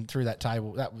cage and through that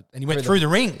table. And he went through the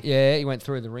ring. Yeah, he went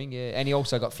through the ring, and he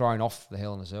also got thrown off the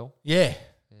Hell in a Cell. Yeah.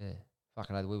 Yeah.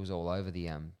 Fucking hell, we was all over the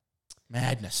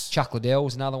madness. Chuck Liddell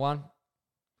was another one.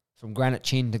 From granite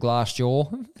chin to glass jaw.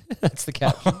 That's the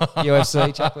caption.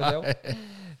 UFC, Chuck Liddell.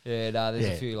 Yeah, no, there's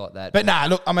a few like that. But nah,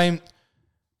 look, I mean,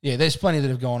 yeah, there's plenty that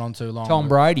have gone on too long. Tom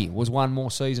Brady, was one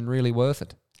more season really worth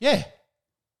it? Yeah.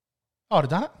 I'd have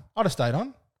done it. I'd have stayed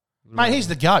on. Mate, he's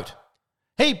the GOAT.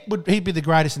 He'd be the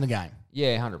greatest in the game.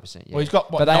 Yeah, 100%. Yeah. Well, he's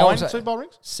got, what, but 9 Super Bowl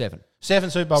rings? 7. 7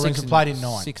 Super Bowl rings and played in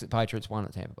 9. 6 at Patriots, 1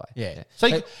 at Tampa Bay. Yeah.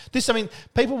 So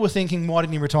people were thinking, why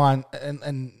didn't he retire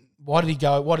and why did he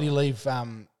go? Why did he leave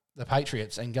the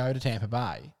Patriots and go to Tampa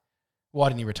Bay? Why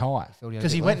didn't he retire?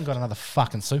 Because he went and got another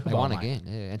fucking Super Bowl. They won again,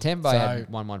 yeah. And Tampa Bay had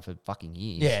won one for fucking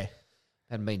years. Yeah.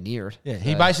 Hadn't been near it. Yeah,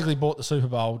 he basically bought the Super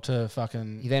Bowl to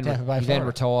fucking Tampa Bay. He then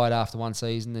retired after one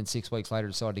season, then 6 weeks later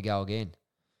decided to go again.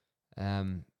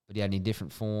 But he had an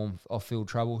indifferent form, off-field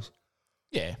troubles.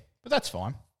 Yeah, but that's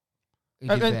fine. He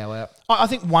did bow out. I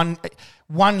think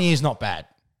one year's not bad.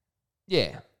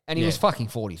 Yeah, and he was fucking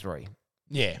 43.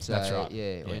 Yeah, so, that's right.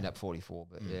 Yeah, he ended up 44,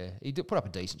 but he did put up a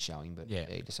decent showing, but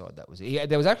he decided that was it.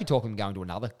 There was actually talk of him going to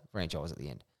another franchise at the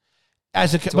end.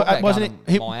 Wasn't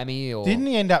it Miami or didn't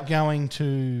he end up going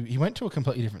to? He went to a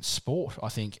completely different sport, I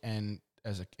think, and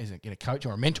as a coach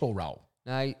or a mentor role.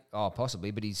 No,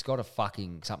 possibly, but he's got a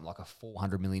fucking something like a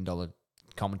 $400 million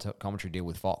commentary deal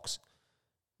with Fox.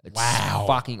 It's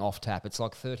fucking off tap. It's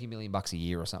like $30 million a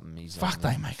year or something.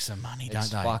 They make some money, don't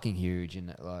they? It's fucking huge,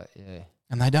 and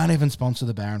and they don't even sponsor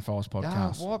the Baron Files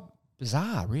podcast. No, what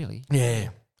bizarre, really? Yeah.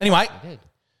 Anyway,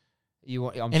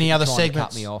 any other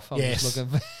segments? Cut me off. I'm yes. just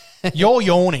looking. You're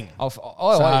yawning. I've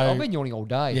been yawning all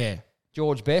day. Yeah.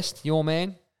 George Best, your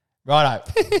man. Righto.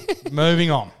 Moving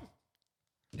on.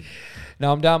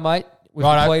 No, I'm done, mate. We've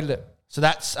completed it. So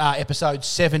that's episode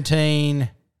 17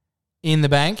 in the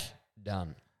bank.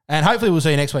 Done. And hopefully we'll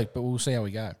see you next week, but we'll see how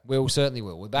we go. We certainly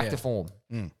will. We're back to form.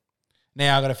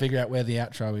 Now I've got to figure out where the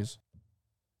outro is.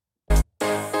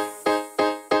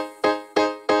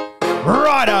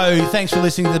 Righto. Thanks for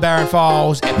listening to the Baron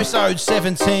Files, episode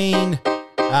 17.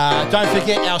 Don't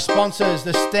forget our sponsors,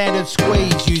 the Standard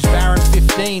Squeeze. Use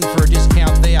Baron15 for a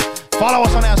discount there. Follow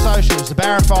us on our socials, the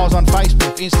Baron Files on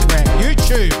Facebook, Instagram,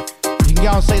 YouTube. You can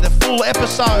go and see the full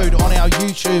episode on our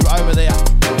YouTube over there.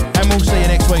 And we'll see you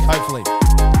next week, hopefully.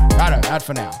 Righto, out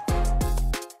for now.